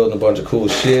says he's building a bunch of cool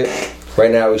shit.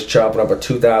 Right now he's chopping up a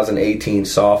 2018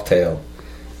 Softail.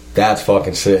 That's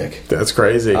fucking sick. That's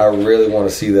crazy. I really want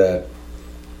to see that.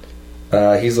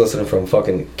 He's listening from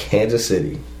fucking Kansas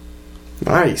City.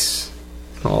 Nice.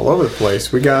 All over the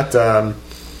place. We got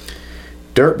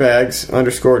Dirtbags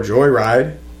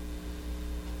 _Joyride.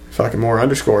 Fucking more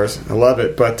underscores. I love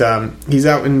it. But he's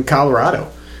out in Colorado.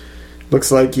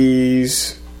 Looks like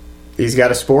he's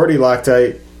got a sporty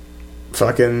Loctite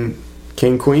fucking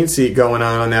king queen seat going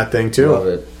on that thing too. Love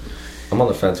it. I'm on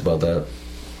the fence about that.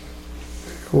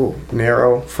 Ooh,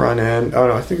 narrow front end. Oh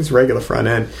no, I think it's regular front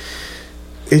end.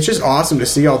 It's just awesome to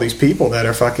see all these people that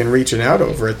are fucking reaching out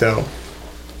over it though.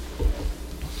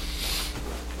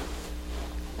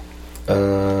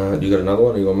 You got another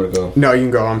one, or you want me to go? No, you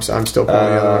can go. I'm still pulling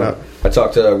the other one up. I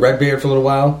talked to Redbeard for a little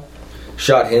while.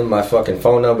 Shot him my fucking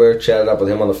phone number. Chatted up with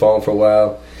him on the phone for a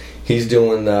while. He's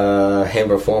doing the hand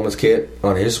performance kit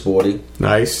on his sporty.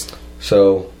 Nice.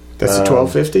 So that's a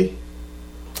 1250.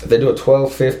 They do a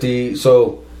 1250.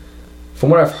 So from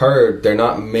what I've heard, they're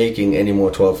not making any more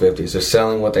 1250s. They're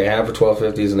selling what they have for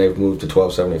 1250s, and they've moved to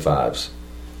 1275s.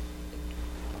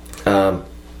 I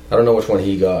don't know which one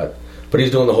he got. But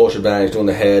he's doing the whole shebang. He's doing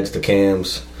the heads, the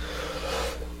cams,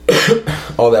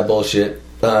 all that bullshit.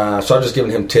 So I've just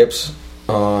given him tips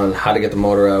on how to get the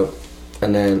motor out,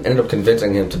 and then ended up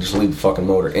convincing him to just leave the fucking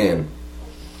motor in,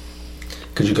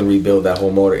 because you can rebuild that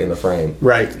whole motor in the frame.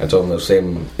 Right. I told him to save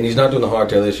him. And he's not doing the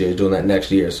hardtail this year. He's doing that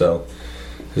next year. So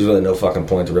there's really no fucking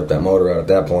point to rip that motor out at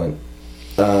that point.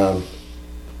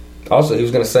 Also, he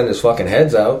was going to send his fucking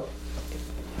heads out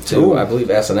to, Ooh. I believe,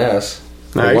 S&S.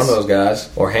 Nice. One of those guys,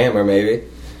 or Hammer maybe,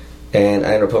 and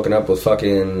I ended up hooking him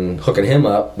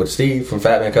up with Steve from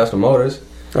Fat Man Custom Motors.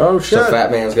 Oh shit! So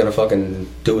Fat Man's gonna fucking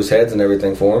do his heads and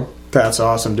everything for him. That's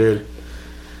awesome, dude.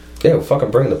 Yeah, we're fucking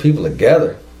bringing the people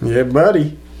together. Yeah,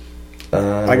 buddy.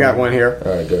 I got one here.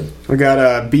 All right, good. We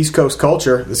got Beast Coast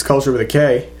Culture. This culture with a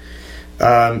K.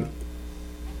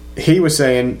 He was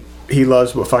saying he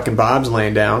loves what fucking Bob's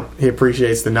laying down. He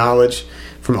appreciates the knowledge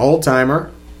from Old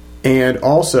Timer. And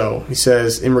also, he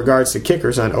says, in regards to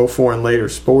kickers on 04 and later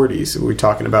sporties, we were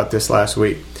talking about this last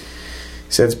week. He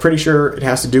says, pretty sure it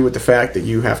has to do with the fact that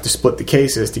you have to split the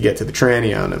cases to get to the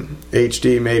tranny on them.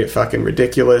 HD made it fucking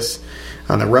ridiculous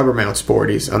on the rubber mount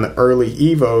sporties. On the early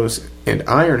Evos and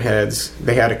Ironheads,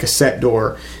 they had a cassette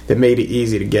door that made it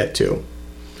easy to get to.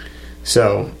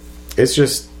 So, it's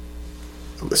just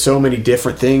so many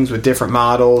different things with different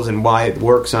models and why it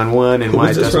works on one and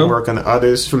why it doesn't work on the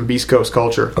others from Beast Coast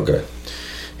Culture. Okay.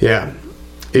 Yeah.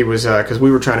 It was because we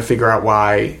were trying to figure out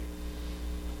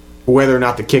whether or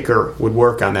not the kicker would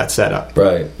work on that setup.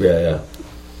 Right. Yeah.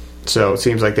 So it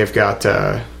seems like they've got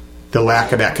the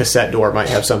lack of that cassette door might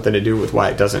have something to do with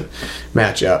why it doesn't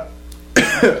match up.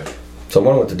 So I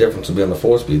wonder what the difference would be on the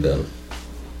 4-speed then.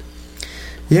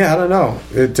 Yeah, I don't know.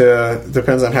 It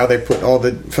depends on how they put all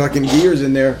the fucking gears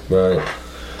in there. Right. You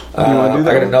wanna do that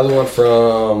I got one? another one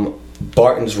from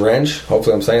Barton's Wrench.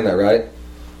 Hopefully I'm saying that right.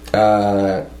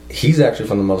 He's actually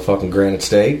from the motherfucking Granite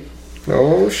State.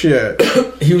 Oh, shit.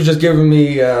 He was just giving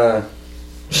me,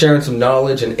 sharing some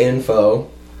knowledge and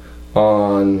info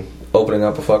on opening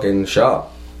up a fucking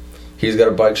shop. He's got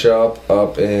a bike shop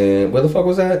up in, where the fuck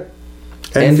was that?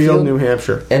 Enfield, New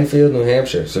Hampshire. Enfield, New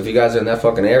Hampshire. So if you guys are in that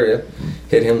fucking area,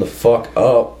 hit him the fuck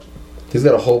up. He's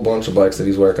got a whole bunch of bikes that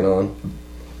he's working on.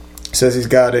 Says he's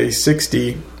got a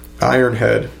 60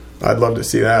 Ironhead. I'd love to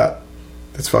see that.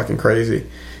 That's fucking crazy.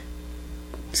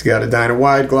 He's got a Dyna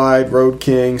Wide Glide, Road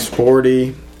King,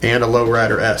 Sporty, and a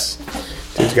Lowrider S.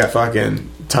 Dude's got fucking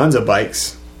tons of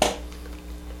bikes.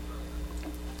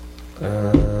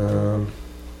 I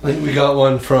think we got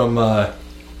one from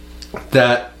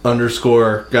that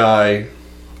underscore guy,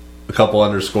 a couple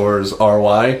underscores,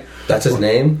 RY. That's his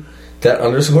name? That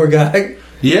underscore guy?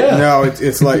 Yeah. No,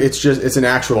 it's an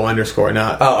actual underscore,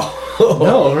 not. Oh.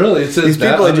 No, really, it says These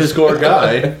that people are underscore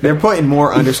guy. They're putting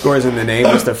more underscores in the name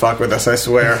just to fuck with us, I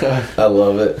swear. I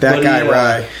love it. That But guy, he,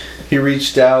 Rye. He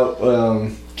reached out,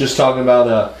 just talking about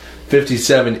a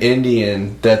 57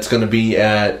 Indian that's going to be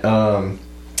at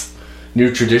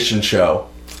New Tradition Show.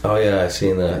 Oh, yeah, I've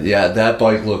seen that. Yeah, that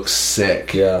bike looks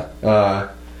sick. Yeah. I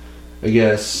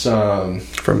guess.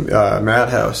 From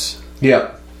Madhouse.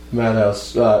 Yeah,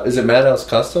 Madhouse. Is it Madhouse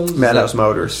Customs? Madhouse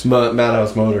Motors.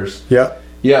 Madhouse Motors. Yep.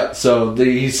 Yeah, so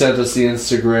he sent us the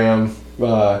Instagram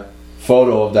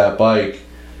photo of that bike.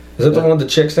 Is that the one with the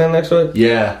chick standing next to it?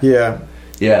 Yeah. Yeah.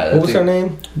 Yeah. What was her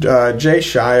name? Jay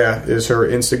Shia is her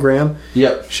Instagram.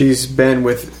 Yep. She's been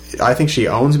with, I think she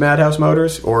owns Madhouse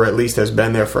Motors, or at least has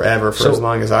been there forever for as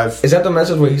long as I've... Is that the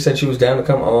message where he said she was down to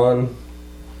come on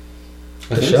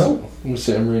the show? So. Let me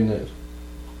see, I'm reading it.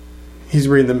 He's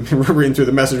reading through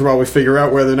the message while we figure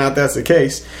out whether or not that's the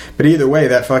case. But either way,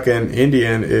 that fucking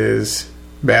Indian is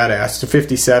badass. It's a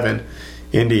 57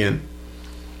 Indian.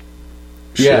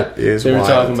 Yeah, Shit is they were wild.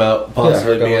 talking about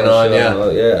possibly her being going on, the show.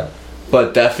 yeah. Yeah.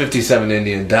 But that 57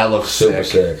 Indian, that looks Super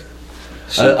sick. sick.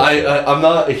 Super sick. I'm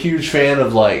not a huge fan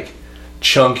of like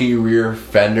chunky rear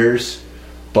fenders,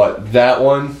 but that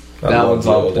one's love the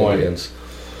on old point. Indians.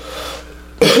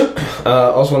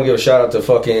 Also want to give a shout out to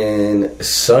fucking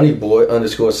Sunnyboy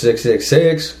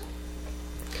 _666.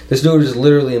 This dude is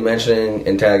literally mentioning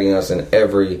and tagging us in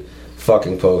every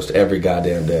fucking post every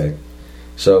goddamn day.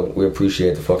 So we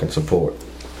appreciate the fucking support.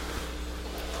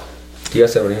 Do you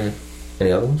guys have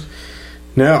any other ones?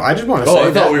 No, I just want to Oh, say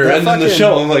I thought we were ending the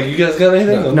show. I'm like, you guys got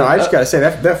anything? No, I just gotta say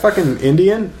that fucking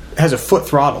Indian has a foot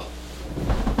throttle.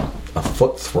 A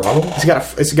foot throttle?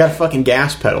 It's got a fucking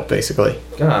gas pedal, basically.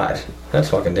 God, that's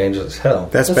fucking dangerous as hell.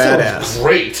 That's That badass. sounds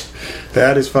great.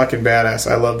 That is fucking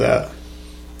badass. I love that.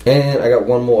 And I got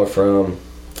one more from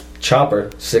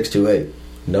Chopper628.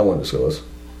 No underscores.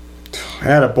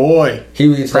 Had a boy. He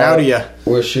reached Proud out. of ya.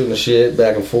 We're shooting the shit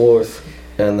back and forth,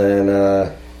 and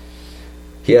then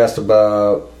he asked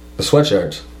about the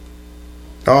sweatshirts.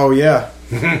 Oh yeah.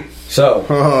 So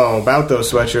Oh, about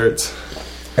those sweatshirts.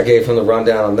 I gave him the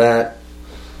rundown on that.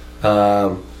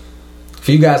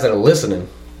 For you guys that are listening,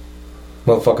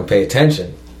 motherfucking pay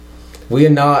attention. We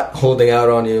are not holding out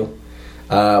on you.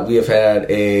 We have had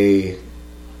a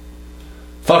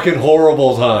Fucking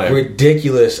horrible time.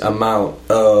 ridiculous amount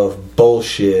of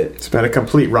bullshit It's been a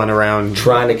complete runaround.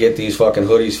 trying to get these fucking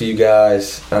hoodies for you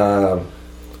guys.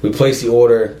 We placed the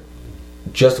order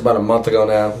just about a month ago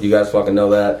now. You guys fucking know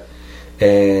that.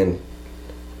 And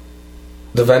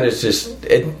the vendor's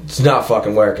it's not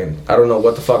fucking working. I don't know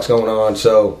what the fuck's going on.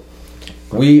 So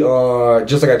we are,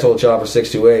 just like I told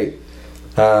Chopper628,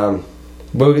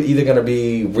 we're either going to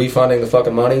be refunding the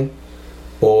fucking money,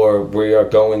 or we are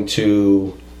going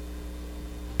to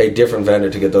a different vendor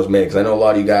to get those made. Because I know a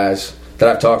lot of you guys that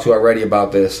I've talked to already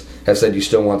about this have said you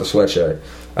still want the sweatshirt.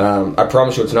 I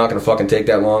promise you it's not going to fucking take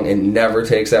that long. It never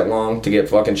takes that long to get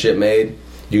fucking shit made.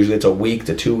 Usually it's a week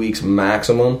to 2 weeks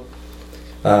maximum.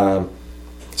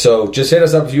 So just hit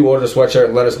us up if you order the sweatshirt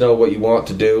and let us know what you want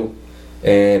to do,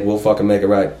 and we'll fucking make it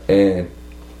right. And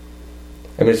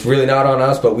I mean, it's really not on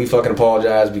us, but we fucking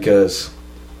apologize because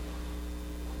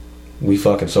we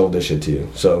fucking sold this shit to you.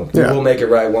 So Yeah. we'll make it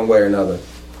right one way or another.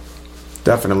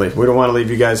 Definitely. We don't want to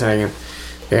leave you guys hanging.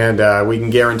 And we can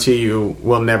guarantee you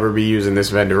we'll never be using this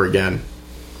vendor again.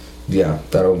 Yeah,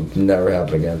 that'll never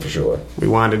happen again for sure. We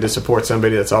wanted to support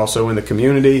somebody that's also in the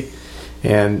community,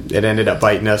 and it ended up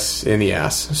biting us in the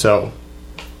ass. So,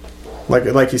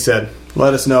 like you said,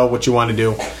 let us know what you want to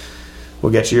do.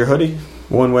 We'll get you your hoodie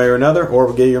one way or another, or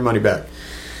we'll get you your money back.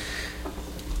 I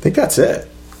think that's it.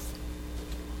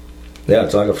 Yeah,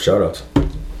 it's all I got for shoutouts.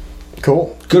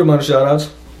 Cool. Good amount of shoutouts.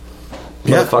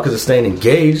 Yeah. Motherfuckers are staying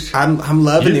engaged. I'm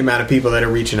loving the amount of people that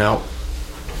are reaching out.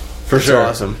 For It's sure.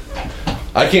 awesome.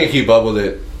 I can't keep up with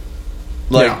it.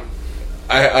 Like,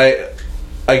 Yeah.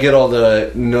 I get all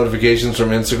the notifications from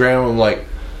Instagram. I'm like,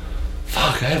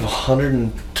 fuck, I have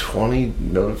 120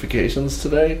 notifications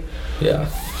today. Yeah,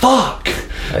 Fuck.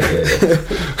 I get it.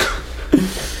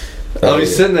 I'll be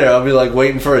sitting there. I'll be like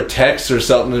waiting for a text or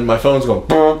something, and my phone's going,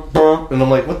 burp, burp, and I'm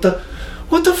like, what the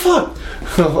fuck?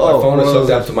 My phone is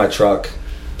hooked up to my truck,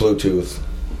 Bluetooth,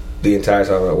 the entire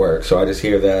time I'm at work. So I just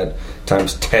hear that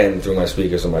times 10 through my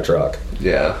speakers in my truck.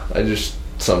 Yeah, I just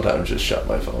sometimes just shut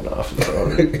my phone off.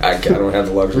 I don't have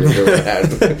the luxury of doing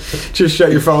that. Just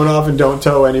shut your phone off and don't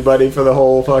tow anybody for the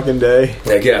whole fucking day.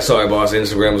 Like, yeah, sorry, boss.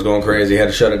 Instagram was going crazy. Had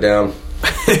to shut it down.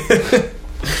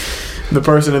 The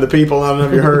person of the people. I don't know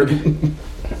if you heard.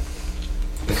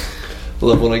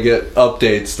 Love when I get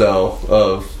updates though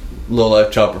of Low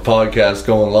Life Chopper podcast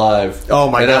going live.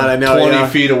 Oh my god, I'm I know. 20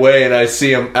 feet away, and I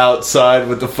see him outside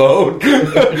with the phone.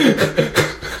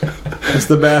 It's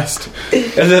the best.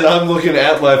 And then I'm looking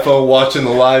at my phone, watching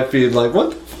the live feed, like,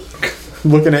 what the fuck?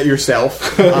 Looking at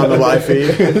yourself on the live feed.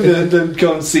 And then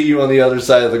come see you on the other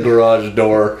side of the garage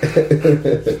door.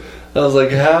 I was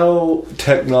like, how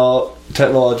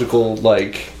technological,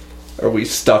 like, are we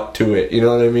stuck to it? You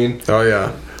know what I mean? Oh,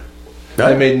 yeah.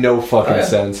 That made no fucking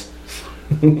sense.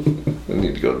 I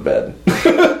need to go to bed.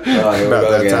 About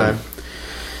that time.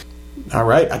 All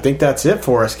right, I think that's it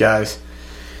for us, guys.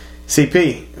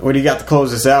 CP, what do you got to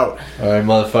close us out? All right,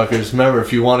 motherfuckers. Remember,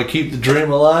 if you want to keep the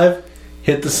dream alive,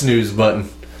 hit the snooze button.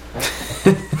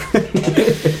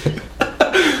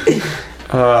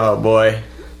 Oh, boy.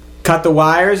 Cut the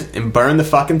wires and burn the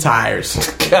fucking tires.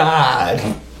 God.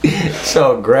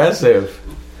 So aggressive.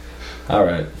 All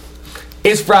right.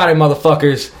 It's Friday,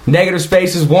 motherfuckers. Negative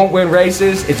spaces won't win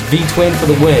races. It's V-Twin for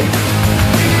the win.